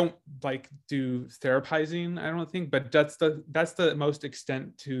 I don't like do therapizing, I don't think, but that's the most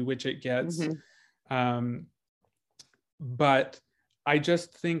extent to which it gets. But I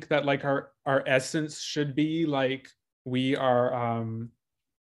just think that like our essence should be like we are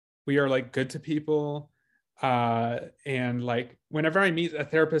like good to people, and like whenever I meet a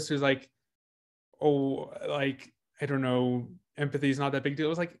therapist who's like, oh, like I don't know, empathy is not that big deal. It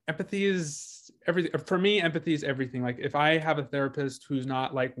was like empathy is everything for me. Empathy is everything. Like if I have a therapist who's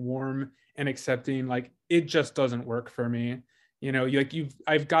not like warm and accepting, like it just doesn't work for me.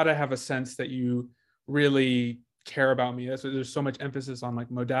 I've got to have a sense that you really care about me. That's why there's so much emphasis on like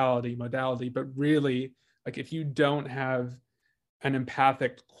modality, but really, like if you don't have an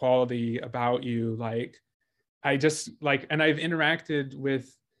empathic quality about you, like I just like, and I've interacted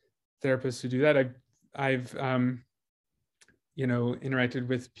with therapists who do that. I've interacted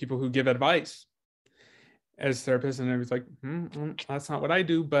with people who give advice as therapists, and I was like, that's not what I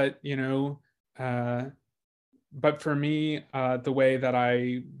do. But but for me, the way that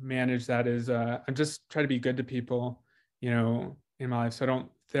I manage that is I'm just try to be good to people, in my life. So I don't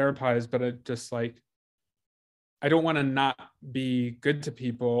therapize, but it just like I don't want to not be good to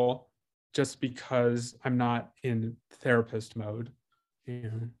people just because I'm not in therapist mode.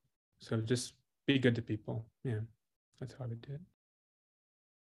 So just be good to people. Yeah, that's how I would do it.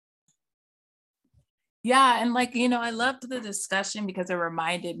 Yeah. And like, I loved the discussion because it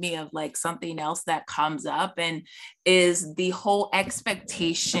reminded me of like something else that comes up and is the whole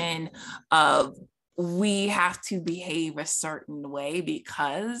expectation of we have to behave a certain way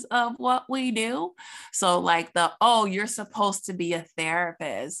because of what we do. So like you're supposed to be a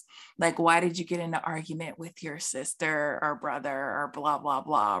therapist. Like, why did you get in an argument with your sister or brother or blah, blah,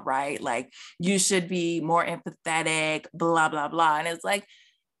 blah, right? Like you should be more empathetic, blah, blah, blah. And it's like,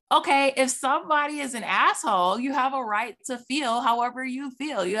 okay, if somebody is an asshole, you have a right to feel however you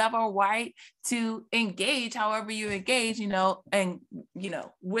feel. You have a right to engage however you engage, and,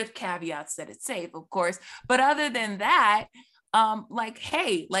 with caveats that it's safe, of course. But other than that, like,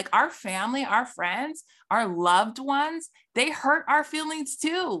 hey, like our family, our friends, our loved ones, they hurt our feelings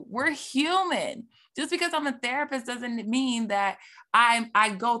too. We're human. Just because I'm a therapist doesn't mean that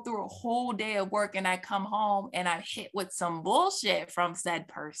I go through a whole day of work and I come home and I'm hit with some bullshit from said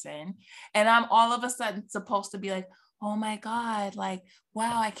person. And I'm all of a sudden supposed to be like, oh my God, like,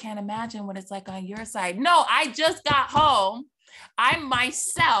 wow, I can't imagine what it's like on your side. No, I just got home. I'm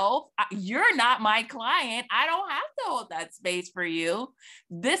myself. You're not my client. I don't have to hold that space for you.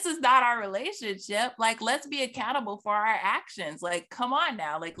 This is not our relationship. Like, let's be accountable for our actions. Like, come on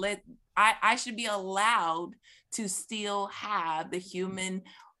now. Like, I should be allowed to still have the human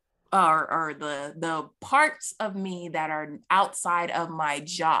or the parts of me that are outside of my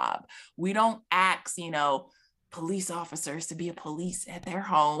job. We don't ask, police officers to be a police at their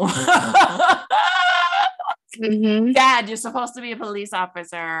home. Dad, you're supposed to be a police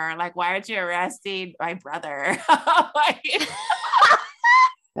officer. Like, why aren't you arresting my brother?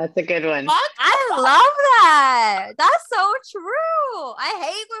 That's a good one. I love that. That's so true. I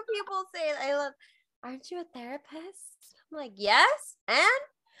hate when people say, aren't you a therapist? I'm like, yes. And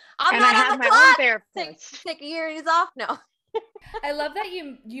I'm and not I on have the my clock. own therapist. Take years off. No. I love that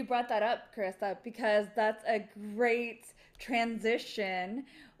you brought that up, Carissa, because that's a great transition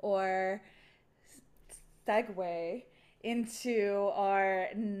or segue into our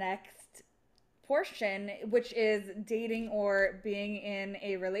next portion, which is dating or being in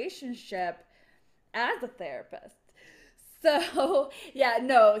a relationship. as a therapist. So, yeah,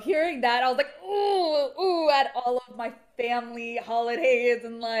 no, hearing that, I was like, ooh, ooh, at all of my family holidays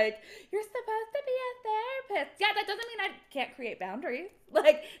and like, you're supposed to be a therapist. Yeah, that doesn't mean I can't create boundaries.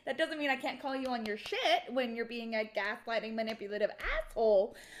 Like, that doesn't mean I can't call you on your shit when you're being a gaslighting, manipulative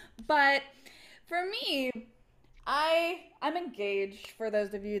asshole. But for me, I'm engaged, for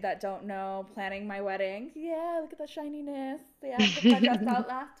those of you that don't know, planning my wedding. Yeah, look at the shininess. Yeah, picked my dress out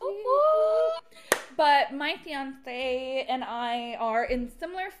last week. But my fiance and I are in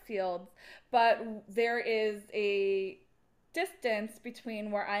similar fields, but there is a distance between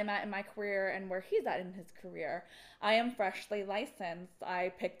where I'm at in my career and where he's at in his career. I am freshly licensed.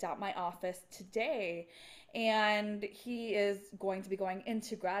 I picked out my office today, and he is going to be going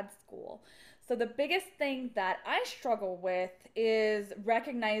into grad school. So the biggest thing that I struggle with is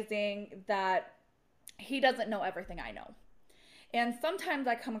recognizing that he doesn't know everything I know. And sometimes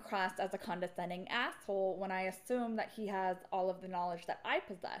I come across as a condescending asshole when I assume that he has all of the knowledge that I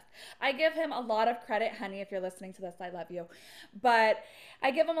possess. I give him a lot of credit, honey, if you're listening to this, I love you. But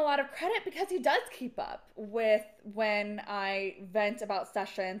I give him a lot of credit because he does keep up with when I vent about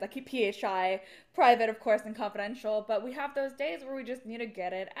sessions. I keep PHI private, of course, and confidential, but we have those days where we just need to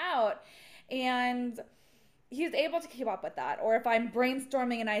get it out. And he's able to keep up with that. Or if I'm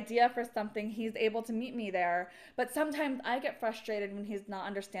brainstorming an idea for something, he's able to meet me there. But sometimes I get frustrated when he's not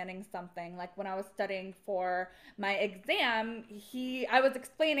understanding something. Like when I was studying for my exam, I was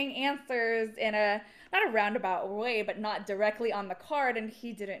explaining answers in a not a roundabout way, but not directly on the card, and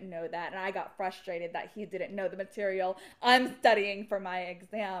he didn't know that. And I got frustrated that he didn't know the material I'm studying for my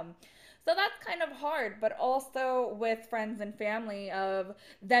exam. So that's kind of hard, but also with friends and family of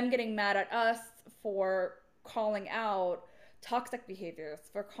them getting mad at us for calling out toxic behaviors,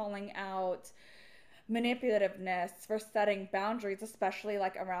 for calling out manipulativeness, for setting boundaries, especially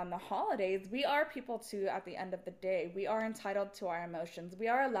like around the holidays. We are people too at the end of the day. We are entitled to our emotions. We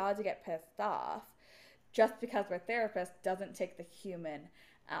are allowed to get pissed off. Just because we're therapists doesn't take the human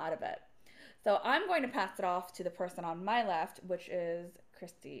out of it. So I'm going to pass it off to the person on my left, which is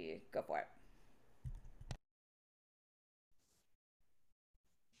Christy. Go for it.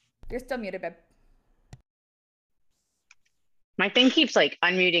 You're still muted, babe. My thing keeps like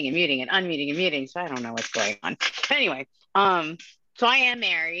unmuting and muting and unmuting and muting, so I don't know what's going on. Anyway, so I am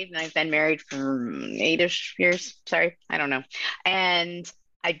married, and I've been married for 8-ish years. Sorry, I don't know. And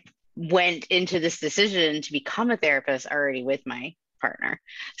I went into this decision to become a therapist already with my partner.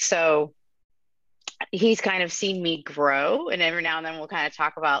 So he's kind of seen me grow, and every now and then we'll kind of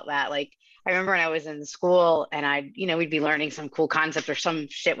talk about that. Like I remember when I was in school and we'd be learning some cool concept or some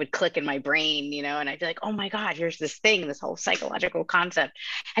shit would click in my brain, and I'd be like, oh my God, here's this thing, this whole psychological concept.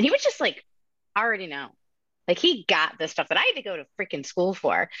 And he would just like already know. Like he got the stuff that I had to go to freaking school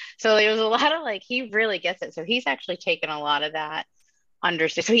for. So there was a lot of like, he really gets it. So he's actually taken a lot of that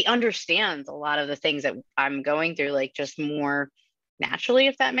understand. So he understands a lot of the things that I'm going through, like just more naturally,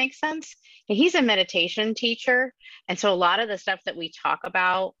 if that makes sense. And he's a meditation teacher. And so a lot of the stuff that we talk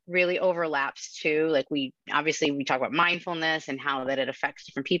about really overlaps too. Like we talk about mindfulness and how that it affects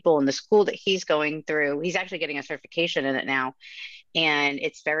different people in the school that he's going through. He's actually getting a certification in it now, and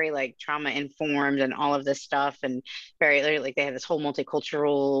it's very like trauma informed and all of this stuff, and very like they have this whole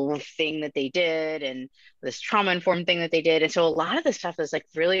multicultural thing that they did and this trauma informed thing that they did, and so a lot of this stuff is like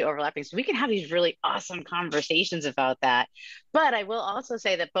really overlapping, so we can have these really awesome conversations about that. But I will also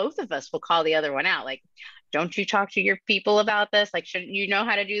say that both of us will call the other one out, like, don't you talk to your people about this? Like, shouldn't you know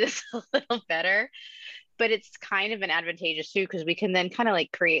how to do this a little better? But it's kind of an advantageous too, because we can then kind of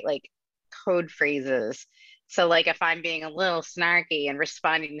like create like code phrases. So like if I'm being a little snarky and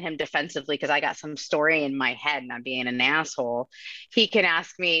responding to him defensively because I got some story in my head and I'm being an asshole, he can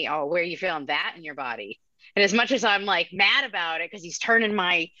ask me, oh, where are you feeling that in your body? And as much as I'm like mad about it because he's turning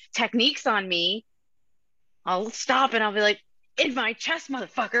my techniques on me, I'll stop and I'll be like, in my chest,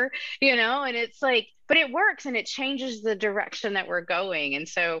 motherfucker, and it's like, but it works and it changes the direction that we're going. And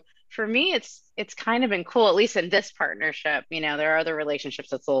so for me, it's kind of been cool, at least in this partnership. There are other relationships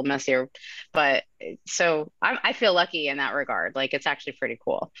that's a little messier, but so I feel lucky in that regard. Like it's actually pretty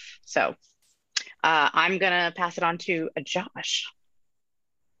cool. So I'm gonna pass it on to Josh.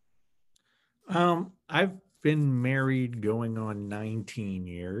 I've been married going on 19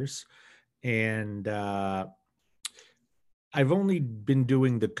 years, and I've only been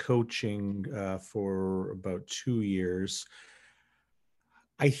doing the coaching for about 2 years.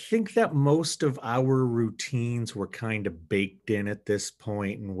 I think that most of our routines were kind of baked in at this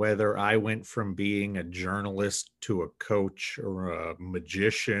point, and whether I went from being a journalist to a coach or a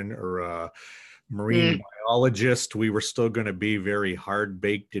magician or a marine biologist, we were still going to be very hard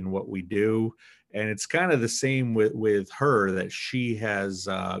baked in what we do. And it's kind of the same with her, that she has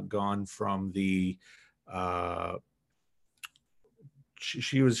gone from the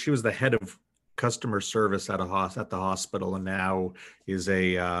she was the head of customer service at the hospital, and now is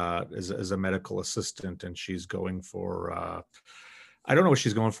a medical assistant, and she's going for I don't know what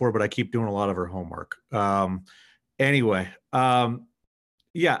she's going for, but I keep doing a lot of her homework. Anyway,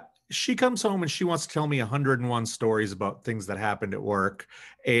 yeah, she comes home and she wants to tell me 101 stories about things that happened at work.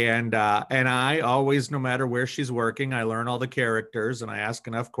 And I always, no matter where she's working, I learn all the characters and I ask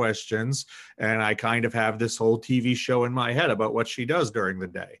enough questions. And I kind of have this whole TV show in my head about what she does during the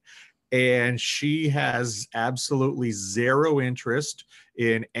day. And she has absolutely zero interest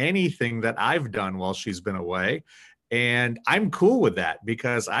in anything that I've done while she's been away. And I'm cool with that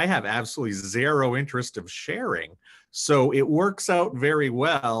because I have absolutely zero interest of sharing. So it works out very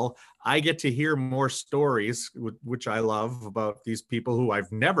well. I get to hear more stories, which I love, about these people who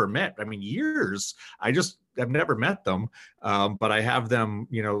I've never met. I mean, years. I've never met them, but I have them,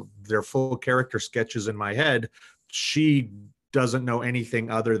 their full character sketches in my head. She doesn't know anything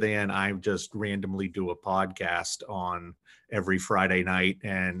other than I just randomly do a podcast on every Friday night,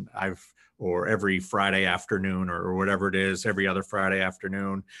 or every Friday afternoon, or whatever it is, every other Friday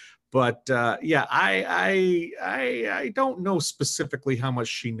afternoon. But yeah, I don't know specifically how much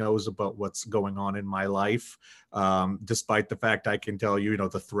she knows about what's going on in my life, despite the fact I can tell you,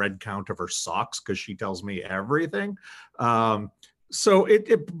 the thread count of her socks, because she tells me everything. So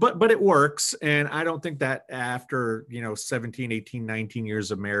but it works. And I don't think that after, 17, 18, 19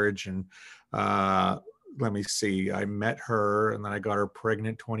 years of marriage, and let me see, I met her and then I got her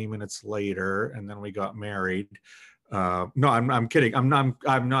pregnant 20 minutes later, and then we got married. No, I'm kidding. I'm not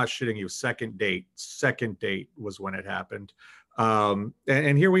shitting you. Second date was when it happened. And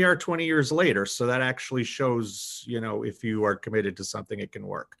here we are 20 years later. So that actually shows, if you are committed to something, it can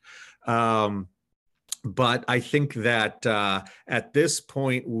work. But I think that at this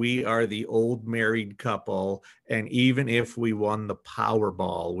point, we are the old married couple. And even if we won the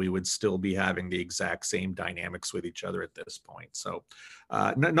Powerball, we would still be having the exact same dynamics with each other at this point. So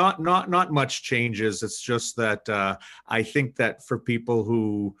not much changes. It's just that I think that for people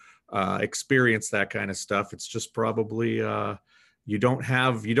who experience that kind of stuff, it's just probably you don't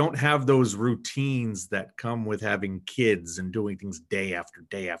have those routines that come with having kids and doing things day after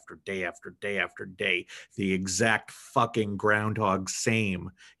day after day after day after day, the exact fucking groundhog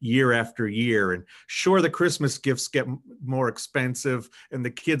same year after year. And sure, the Christmas gifts get more expensive and the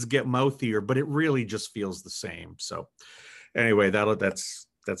kids get mouthier, but it really just feels the same. So anyway, that's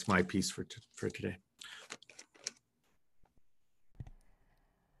my piece for today.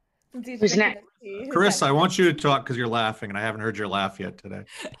 Who's next? Chris, I want you to talk because you're laughing and I haven't heard your laugh yet today.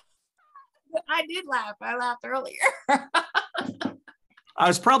 I did laugh. I laughed earlier. I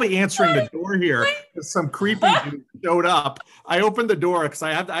was probably answering the door here because some creepy dude showed up. I opened the door because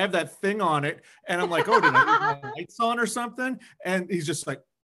I have that thing on it, and I'm like, oh, did I leave my lights on or something? And he's just like,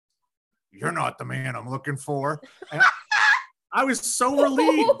 you're not the man I'm looking for. And I was so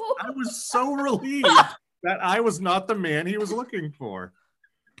relieved. I was so relieved that I was not the man he was looking for.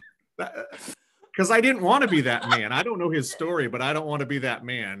 Because I didn't want to be that man. I don't know his story, but I don't want to be that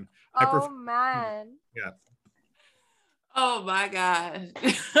man. Man. Yeah. Oh my God.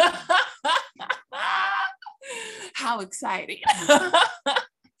 How exciting.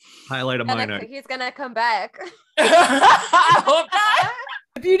 Highlight of my night. He's gonna come back. I hope not.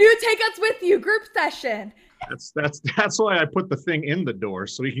 If you do, take us with you. Group session. That's why I put the thing in the door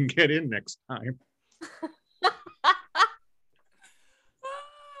so he can get in next time.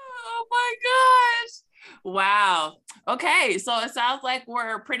 Oh my gosh. Wow. Okay. So it sounds like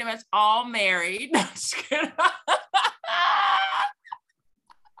we're pretty much all married. No, just kidding.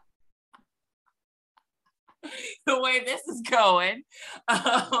 The way this is going.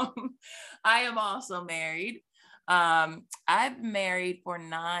 I am also married. I've been married for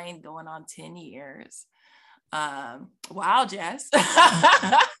 9 going on 10 years. Wow, Jess. Sorry,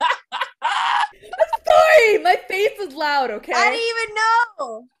 my face is loud, okay? I didn't even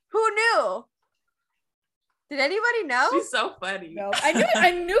know. Who knew? Did anybody know? She's so funny. No,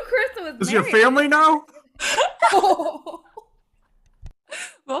 I knew Carissa was Does married. your family know? Oh.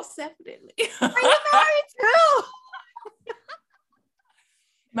 Most definitely. Are you married too?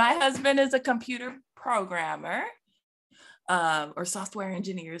 My husband is a computer programmer, or software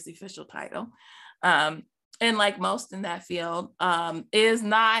engineer is the official title. And like most in that field, is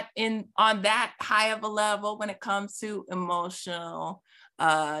not on that high of a level when it comes to emotional,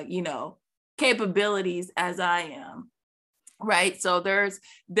 capabilities as I am. Right. So there's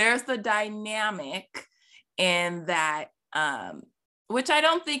the dynamic in that, which I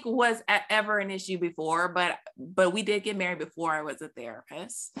don't think was ever an issue before, but we did get married before I was a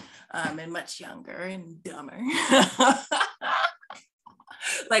therapist, and much younger and dumber,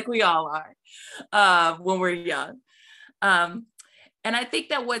 like we all are when we're young. And I think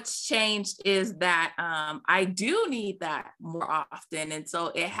that what's changed is that I do need that more often. And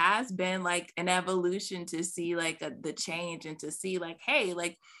so it has been like an evolution to see like the change, and to see like, hey,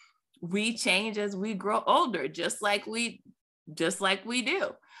 like we change as we grow older, just like we do.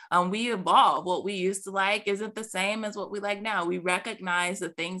 We evolve. What we used to like isn't the same as what we like now. We recognize the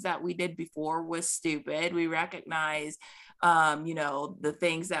things that we did before was stupid. We recognize the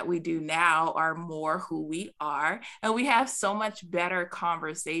things that we do now are more who we are. And we have so much better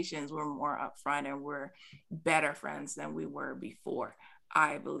conversations. We're more upfront, and we're better friends than we were before,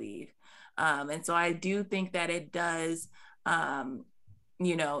 I believe. And so I do think that it does,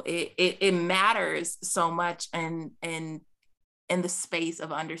 it matters so much in the space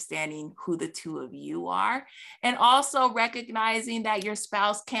of understanding who the two of you are, and also recognizing that your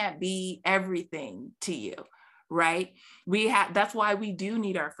spouse can't be everything to you. Right? That's why we do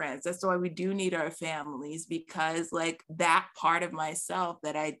need our friends. That's why we do need our families, because like that part of myself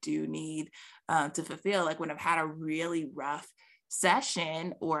that I do need to fulfill, like when I've had a really rough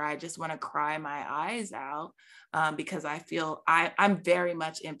session, or I just want to cry my eyes out, because I feel I'm very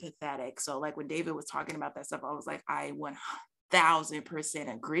much empathetic. So like when David was talking about that stuff, I was like, I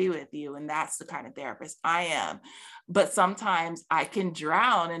 1000% agree with you. And that's the kind of therapist I am. But sometimes I can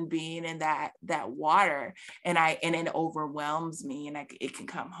drown in being in that water, and it overwhelms me, and it can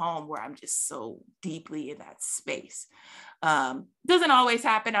come home where I'm just so deeply in that space. Doesn't always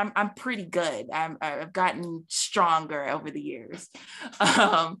happen. I'm pretty good. I've gotten stronger over the years.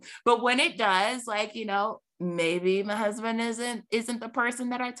 But when it does, like, maybe my husband isn't the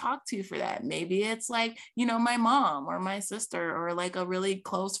person that I talk to for that. Maybe it's like, my mom or my sister, or like a really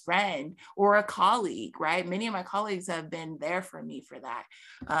close friend or a colleague, right? Many of my colleagues have been there for me for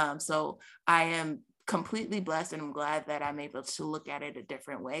that. So I am completely blessed, and I'm glad that I'm able to look at it a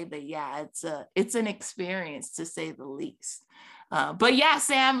different way. But yeah, it's an experience, to say the least. But yeah,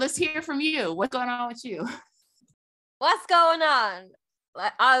 Sam, let's hear from you. What's going on with you? What's going on?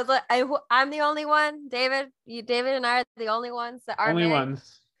 I'm the only one. David and I are the only ones that are Only married.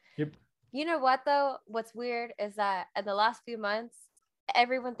 ones. Yep. You know what though? What's weird is that in the last few months,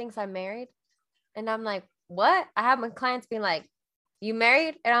 everyone thinks I'm married, and I'm like, what? I have my clients being like, "You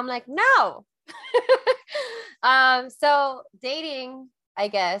married?" And I'm like, "No." So dating, I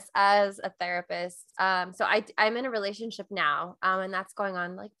guess, as a therapist. So I'm in a relationship now, and that's going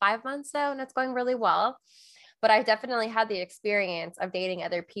on like 5 months now, and it's going really well. But I definitely had the experience of dating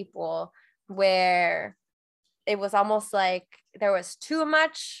other people where it was almost like there was too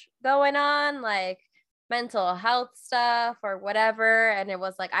much going on, like mental health stuff or whatever. And it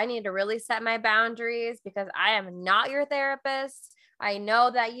was like, I need to really set my boundaries because I am not your therapist. I know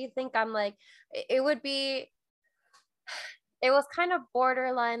that you think I'm like, it was kind of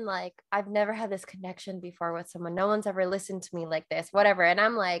borderline, like, I've never had this connection before with someone. No one's ever listened to me like this, whatever. And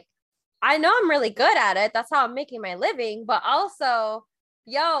I'm like, I know I'm really good at it. That's how I'm making my living. But also,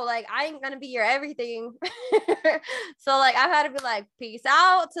 like, I ain't gonna be your everything. So like, I've had to be like, peace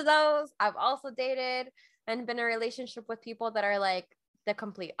out to those. I've also dated and been in a relationship with people that are like the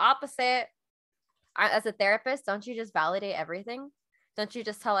complete opposite. As a therapist, don't you just validate everything? Don't you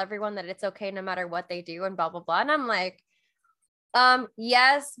just tell everyone that it's okay no matter what they do and blah, blah, blah? And I'm like,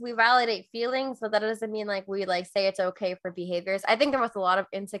 yes, we validate feelings, but that doesn't mean like we like say it's okay for behaviors. I think there was a lot of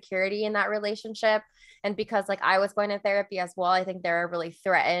insecurity in that relationship. And because like I was going to therapy as well, I think they were really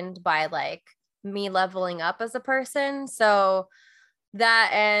threatened by like me leveling up as a person. So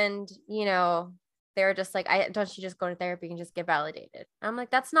that, and they were just like, don't you just go to therapy and just get validated? I'm like,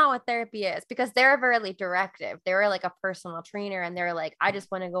 that's not what therapy is, because they're really directive. They were like a personal trainer, and they're like, I just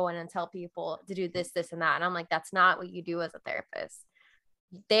want to go in and tell people to do this, this, and that. And I'm like, that's not what you do as a therapist.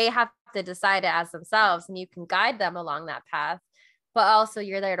 They have to decide it as themselves, and you can guide them along that path, but also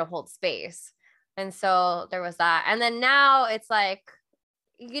you're there to hold space. And so there was that. And then now it's like,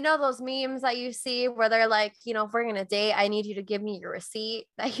 those memes that you see where they're like, if we're going to date, I need you to give me your receipt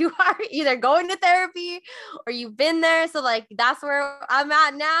that you are either going to therapy or you've been there. So like, that's where I'm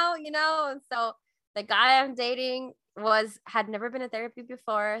at now, And so the guy I'm dating had never been to therapy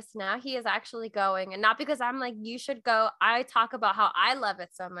before. So now he is actually going, and not because I'm like, you should go. I talk about how I love it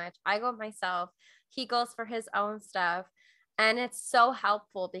so much. I go myself. He goes for his own stuff. And it's so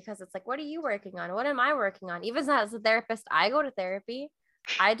helpful because it's like, what are you working on? What am I working on? Even as a therapist, I go to therapy.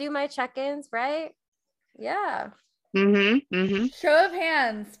 I do my check-ins, right? Yeah. Show of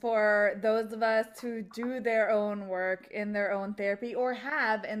hands for those of us who do their own work in their own therapy or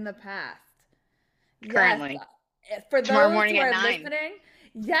have in the past. Yes. Currently. For Tomorrow those morning who at are 9. listening,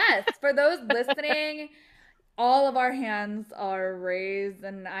 yes. For those listening, all of our hands are raised.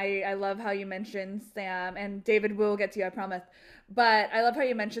 And I love how you mentioned Sam, and David will get to you, I promise. But I love how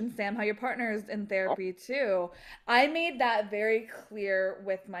you mentioned Sam, how your partner's in therapy too. I made that very clear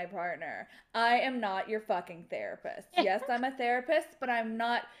with my partner. I am not your fucking therapist. Yes, I'm a therapist, but I'm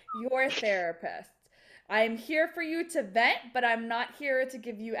not your therapist. I am here for you to vent, but I'm not here to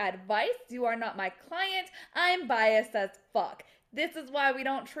give you advice. You are not my client. I'm biased as fuck. This is why we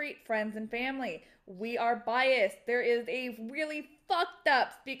don't treat friends and family. We are biased. There is a really fucked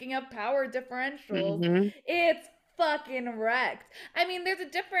up, speaking of power differentials, it's fucking wrecked. I mean, there's a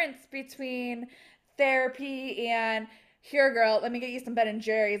difference between therapy and here, girl, let me get you some Ben and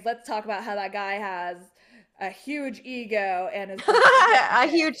Jerry's. Let's talk about how that guy has a huge ego and is A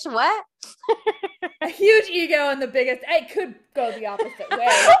huge what? a huge ego and the biggest. It could go the opposite way.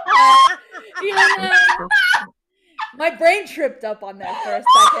 Even though my brain tripped up on that for a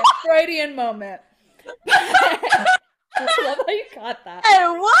second. Freudian moment. I love how you caught that.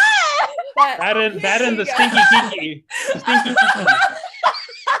 And what? That and the stinky kiki. The stinky kiki.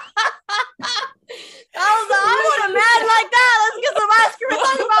 I want a man like that. Let's get some ice cream. We're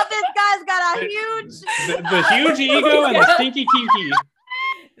talking about this guy's got a huge The huge ego and the stinky kiki.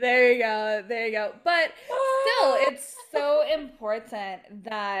 There you go. There you go. But still, it's so important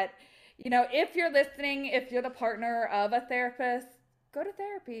that, you know, if you're listening, if you're the partner of a therapist, go to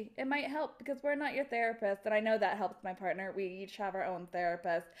therapy. It might help because we're not your therapist. And I know that helps my partner. We each have our own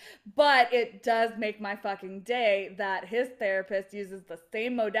therapist. But it does make my fucking day that his therapist uses the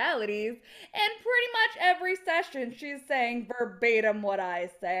same modalities. And pretty much every session, she's saying verbatim what I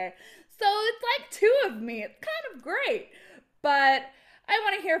say. So it's like two of me. It's kind of great. But I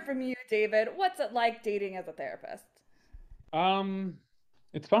want to hear from you, David. What's it like dating as a therapist?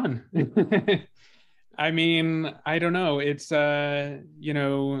 It's fun. I mean, I don't know. It's you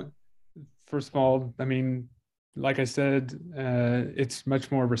know, first of all, I mean, like I said, it's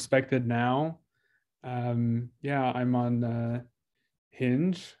much more respected now. Yeah, I'm on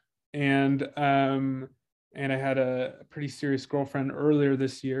Hinge, and I had a pretty serious girlfriend earlier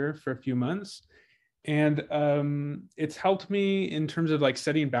this year for a few months. And it's helped me in terms of like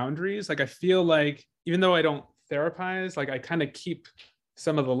setting boundaries. Like I feel like even though I don't therapize, like I kind of keep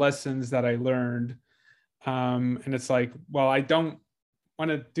some of the lessons that I learned. And it's like, well, I don't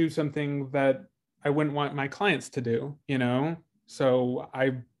want to do something that I wouldn't want my clients to do, you know? So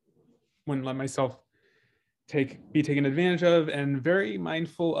I wouldn't let myself be taken advantage of, and very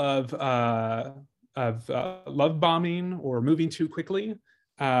mindful of love bombing or moving too quickly.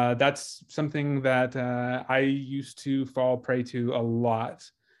 That's something that I used to fall prey to a lot.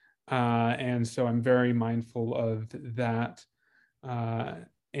 And so I'm very mindful of that.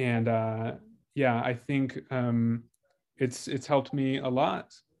 And yeah, I think it's helped me a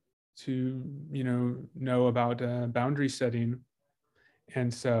lot to, know about boundary setting.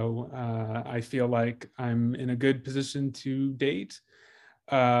 And so I feel like I'm in a good position to date,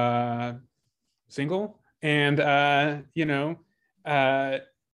 single. And,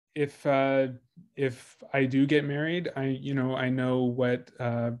 if I do get married, I know what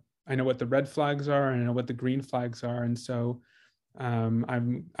the red flags are, and I know what the green flags are. And so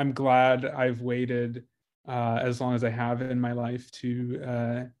I'm glad I've waited as long as I have in my life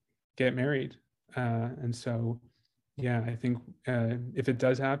to get married. And so, yeah, I think if it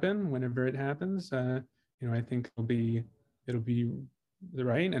does happen, whenever it happens, I think it'll be the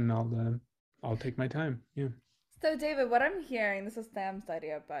right, and I'll take my time. Yeah. So, David, what I'm hearing, this is Sam's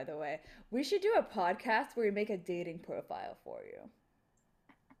idea, by the way, we should do a podcast where we make a dating profile for you.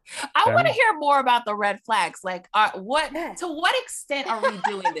 I want to hear more about the red flags. Like, to what extent are we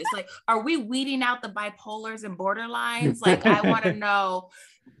doing this? Like, are we weeding out the bipolars and borderlines? Like, I want to know,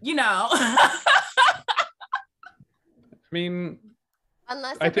 I mean,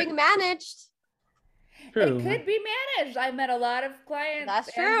 unless they're being managed. True. It could be managed. I've met a lot of clients. That's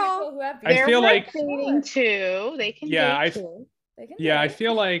and true. people who have I feel like dating too. They can date too. I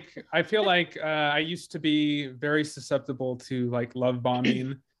feel like I used to be very susceptible to like love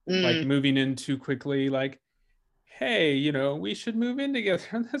bombing, like moving in too quickly. Like, hey, we should move in together.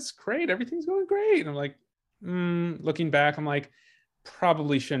 That's great. Everything's going great. And I'm like, looking back, I'm like,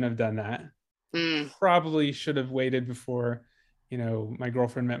 probably shouldn't have done that. Probably should have waited before, my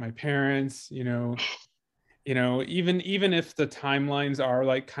girlfriend met my parents. Even if the timelines are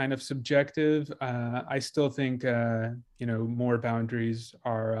like kind of subjective, I still think more boundaries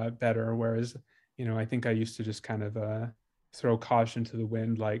are better. Whereas I think I used to just kind of throw caution to the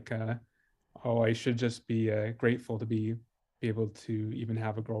wind, like, oh, I should just be grateful to be able to even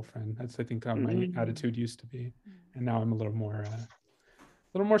have a girlfriend. That's, I think, how my attitude used to be, and now I'm a little more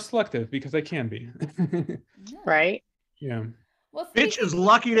selective because I can be. Right. Yeah. Well, Bitch is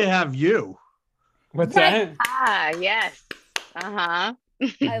lucky to have you. What's Right. that? Yes. I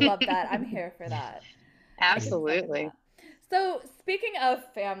love that. I'm here for that. I can second Absolutely. that. So, speaking of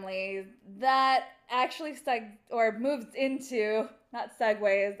families, that actually moves into, not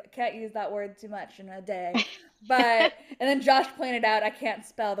segues, I can't use that word too much in a day, but, and then Josh pointed out I can't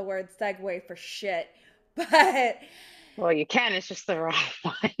spell the word segue for shit, but Well, you can, it's just the wrong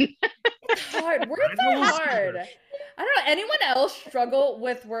one. it's hard. Words are hard. I don't know. Anyone else struggle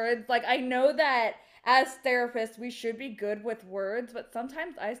with words? Like, I know that as therapists, we should be good with words, but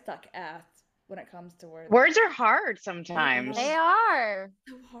sometimes I suck ass when it comes to words. Words are hard sometimes. They are.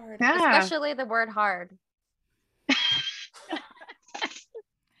 So hard. Yeah. Especially the word hard.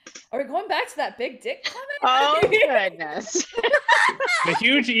 Are we going back to that big dick comment? Oh goodness. The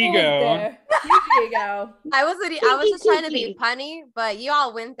huge Who was ego. there? Huge ego. I was just trying to be punny, but you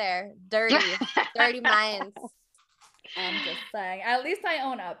all went there. Dirty minds. I'm just saying. At least I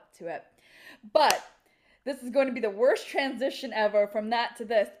own up to it. But this is going to be the worst transition ever from that to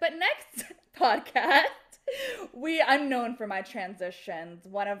this. But next podcast, I'm known for my transitions.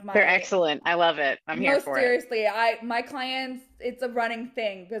 One of my They're excellent. I love it. I'm here for seriously, my clients, it's a running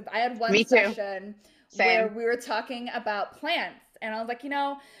thing because I had one Me too. session where Same. we were talking about plants. And I was like,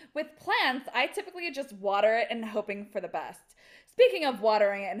 with plants, I typically just water it and hoping for the best. Speaking of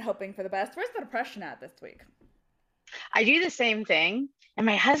watering it and hoping for the best, where's the depression at this week? I do the same thing. And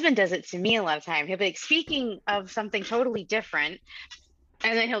my husband does it to me a lot of time. He'll be like, speaking of something totally different,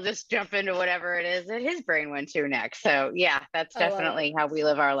 and then he'll just jump into whatever it is that his brain went to next. So yeah, that's definitely how we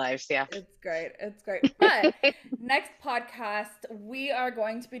live our lives. Yeah. It's great. It's great. But next podcast, we are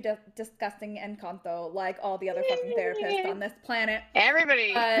going to be discussing Encanto like all the other fucking therapists on this planet.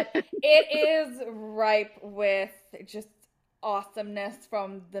 Everybody. But it is ripe with just awesomeness,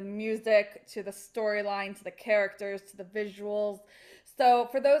 from the music to the storyline to the characters to the visuals. So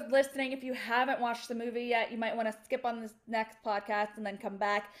for those listening, if you haven't watched the movie yet, you might want to skip on this next podcast and then come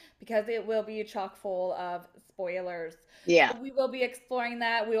back because it will be chock full of spoilers. Yeah. So we will be exploring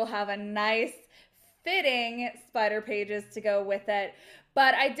that. We will have a nice fitting spider pages to go with it.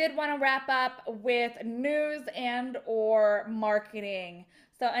 But I did want to wrap up with news and or marketing.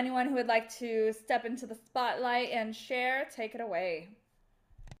 So anyone who would like to step into the spotlight and share, take it away.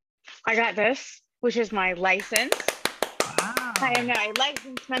 I got this, which is my license. Wow. I am now a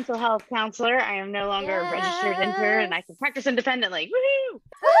licensed mental health counselor. I am no longer a registered intern, and I can practice independently. Woohoo!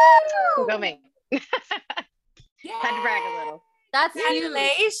 So go me. Had to brag a little. That's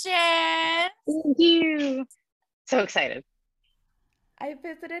Congratulations. Thank you. So excited. I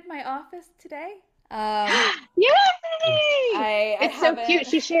visited my office today. Yay! It's so cute.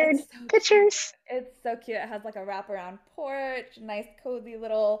 She shared pictures. It's so cute. It has like a wraparound porch, nice cozy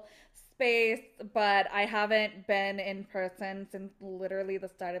little space, but I haven't been in person since literally the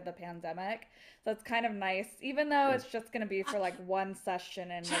start of the pandemic. So it's kind of nice, even though it's just going to be for like one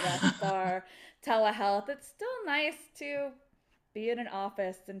session and the rest are telehealth. It's still nice to be in an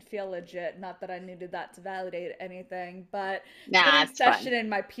office and feel legit. Not that I needed that to validate anything, but Nah, it's session fun. in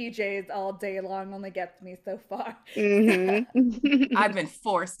my PJs all day long only gets me so far. I've been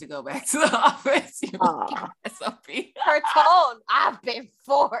forced to go back to the office. SOP. her tone. I've been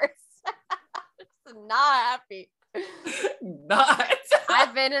forced. Not happy. Not.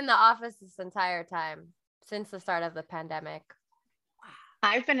 I've been in the office this entire time since the start of the pandemic.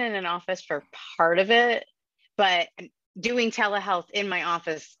 I've been in an office for part of it, but doing telehealth in my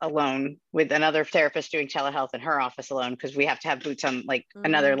office alone with another therapist doing telehealth in her office alone, because we have to have boots on, like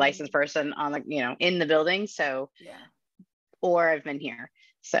another licensed person on the, in the building. So, or I've been here.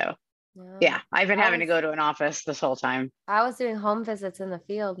 So yeah, I've been having to go to an office this whole time. I was doing home visits in the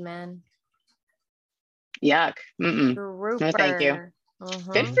field, man. Yuck. No, thank you.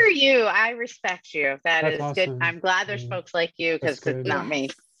 Good for you. I respect you. That's awesome. Good. I'm glad there's folks like you, because it's not me.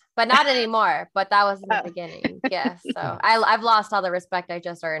 But not anymore. But that was in the beginning. Yeah. So I've lost all the respect I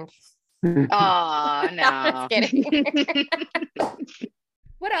just earned. Oh, no. I'm just kidding.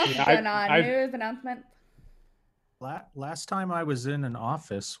 What else is going on? News, announcements? Last time I was in an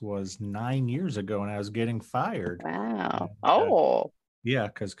office was 9 years ago, and I was getting fired. Wow. Yeah,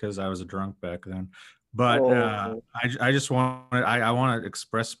 because I was a drunk back then. But I just I want to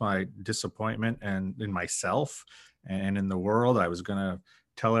express my disappointment and in myself and in the world. I was gonna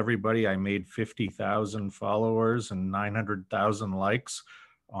tell everybody I made 50,000 followers and 900,000 likes.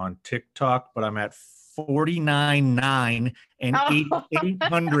 on TikTok, but I'm at 49.9 and Oh.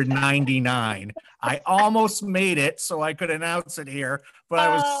 899. I almost made it so I could announce it here, but I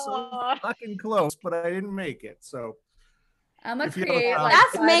was so fucking close, but I didn't make it. So I'm gonna if you have create a like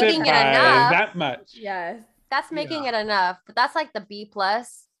That's five making it accounts. enough. That much. Yes. That's making it enough. But that's like the B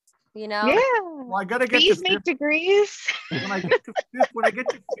plus, you know? Yeah. well, I gotta get Bees to make 50. degrees. When I get to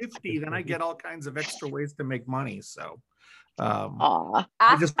 50, then I get all kinds of extra ways to make money. So Aw.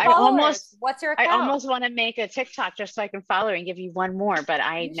 Ask I followers. almost- What's your I account? almost want to make a TikTok just so I can follow and give you one more, but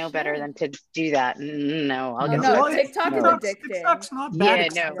I You know better should. than to do that. No, I'll Oh, get no, so TikTok is no. addicting. TikTok's not bad Yeah,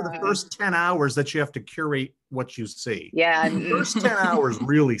 except no. for the first 10 hours that you have to curate what you see. Yeah. The first 10 hours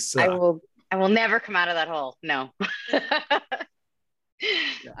really suck. I will never come out of that hole. No.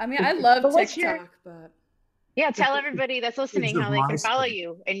 I mean, I love But what's TikTok, your- but Yeah, tell everybody that's listening of how they my can follow state.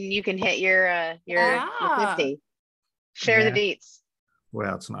 you and you can hit your Yeah. 50. Share the deets.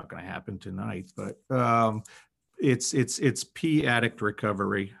 Well, it's not going to happen tonight, but it's P Addict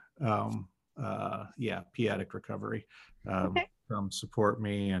Recovery. P Addict Recovery. Okay. Come support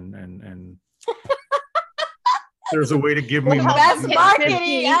me and there's a way to give me Well, money. Best Hit marketing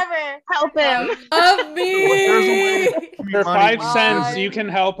 50. ever. Help him. of There's a way me. to give me For money. 5 cents, you can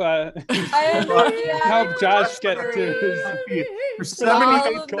help help Josh get to his. For Follow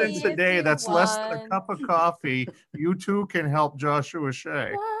 78 cents me a if day, you that's less than a want. cup of coffee. You too can help Joshua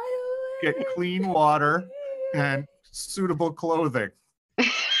Shea get clean water and suitable clothing.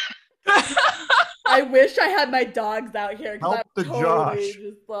 I wish I had my dogs out here because Help I'm the totally Josh.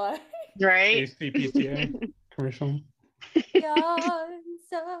 just like. Right? ACPCA commercial. Guns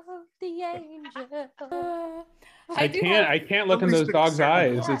of the angel. I do can't look in those dogs'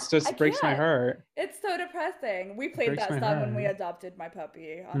 eyes. It just I breaks my can't. heart. It's so depressing. We played Breaks that my song when we heart. adopted my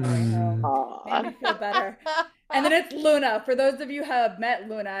puppy on the way home. Aw. Made me feel better. And then it's Luna. For those of you who have met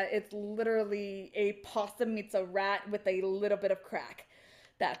Luna, it's literally a possum meets a rat with a little bit of crack.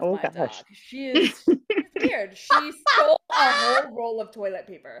 That's Oh, my gosh. dog. She's weird. She stole a whole roll of toilet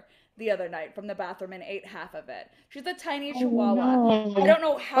paper the other night from the bathroom and ate half of it. She's a tiny chihuahua. no. I don't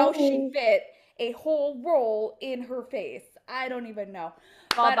know how she Oh. fit a whole roll in her face. I don't even know.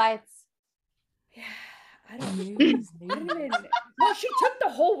 Small But- bites. Yeah, I don't even. No, she took the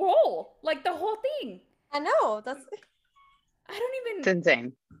whole roll, like the whole thing. I know. That's I don't It's even.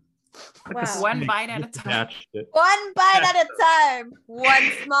 insane. Wow. One bite at a Just time. attached it. one bite at a time.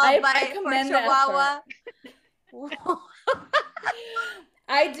 One small I bite for commend the Chihuahua.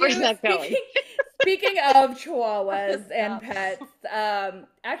 I do. Where's that going? Speaking of chihuahuas and Stop. pets,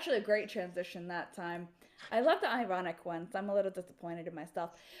 actually a great transition that time. I love the ironic ones. I'm a little disappointed in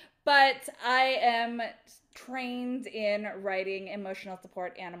myself. But I am trained in writing emotional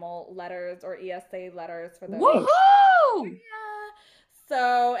support animal letters or ESA letters for those. Woohoo! Yeah.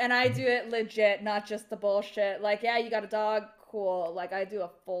 So, and I do it legit, not just the bullshit. Like, yeah, you got a dog, cool. Like, I do a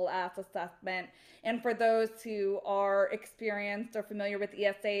full ass assessment. And for those who are experienced or familiar with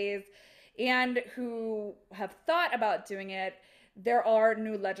ESAs and who have thought about doing it, there are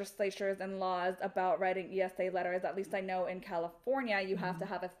new legislatures and laws about writing ESA letters. At least I know in California, you have to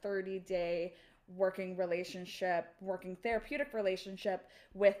have a 30-day working therapeutic relationship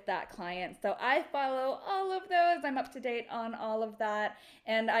with that client. So I follow all of those. I'm up to date on all of that.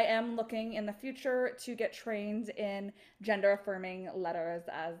 And I am looking in the future to get trained in gender affirming letters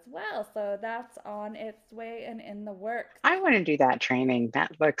as well. So that's on its way and in the works. I want to do that training.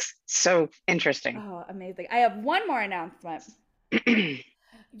 That looks so interesting. Oh, amazing. I have one more announcement.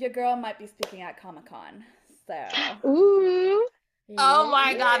 Your girl might be speaking at Comic-Con. So Ooh. Oh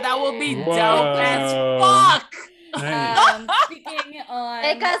my God, that will be Whoa. dope as fuck. Nice. Speaking on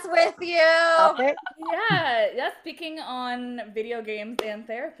Take us with you. Topic? yeah, speaking on video games and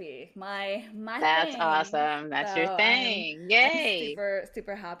therapy. My That's thing. awesome. That's your So thing. I'm Yay.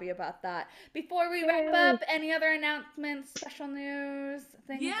 super happy about that. Before we wrap up, any other announcements, special news,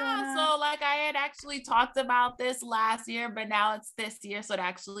 things going Yeah, on? so like I had actually talked about this last year, but now it's this year, so it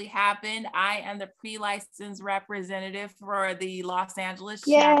actually happened. I am the pre-licensed representative for the Los Angeles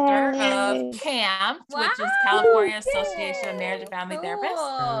chapter Yay. of CAMP, which is Wow. California Association of Marriage and Family Therapists.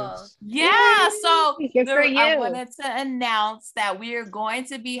 Cool. Yeah, so Good for I you. wanted to announce that we are going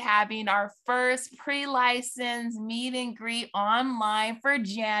to be having our first pre-license meet and greet online for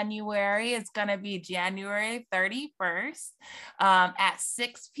January. It's going to be January 31st at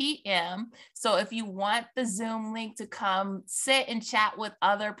 6 p.m. So if you want the Zoom link to come sit and chat with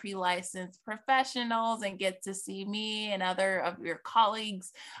other pre-licensed professionals and get to see me and other of your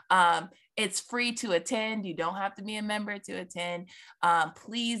colleagues, it's free to attend. You don't have to be a member to attend.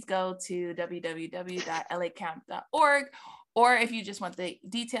 Please go to www.lacamp.org Or if you just want the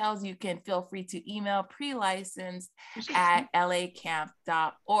details, you can feel free to email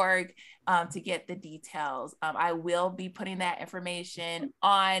prelicensed@lacamp.org to get the details. I will be putting that information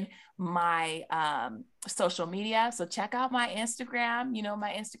on my social media. So check out my Instagram. You know,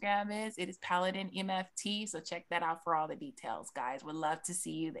 my Instagram it is Paladin MFT. So check that out for all the details, guys. Would love to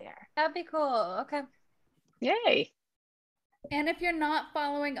see you there. That'd be cool. Okay. Yay. And if you're not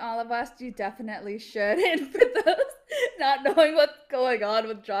following all of us, you definitely should. And for those not knowing what's going on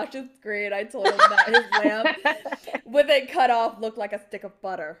with Josh's screen, I told him that his lamp with it cut off looked like a stick of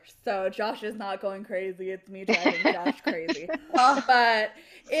butter. So Josh is not going crazy. It's me driving Josh crazy. But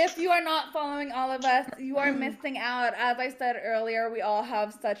if you are not following all of us, you are missing out. As I said earlier, we all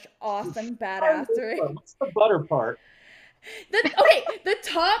have such awesome badassery. What's the butter part? The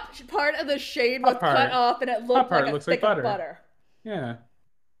top part of the shade was cut off and it looked like a stick of butter. Yeah.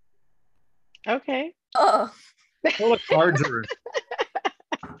 Okay. Oh. Well, look, margarine.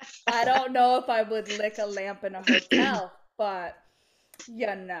 I don't know if I would lick a lamp in a hotel, but you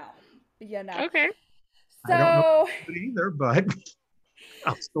know. Okay. So I don't know either, but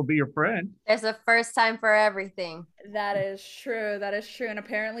I'll still be your friend. There's a first time for everything. that is true. And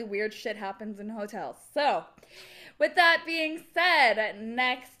apparently weird shit happens in hotels. So with that being said,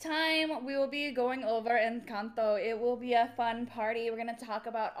 next time we will be going over Encanto. It will be a fun party. We're going to talk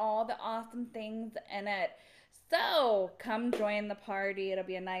about all the awesome things in it. So come join the party. It'll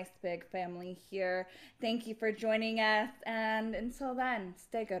be a nice big family here. Thank you for joining us. And until then,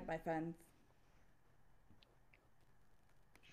 stay good, my friends.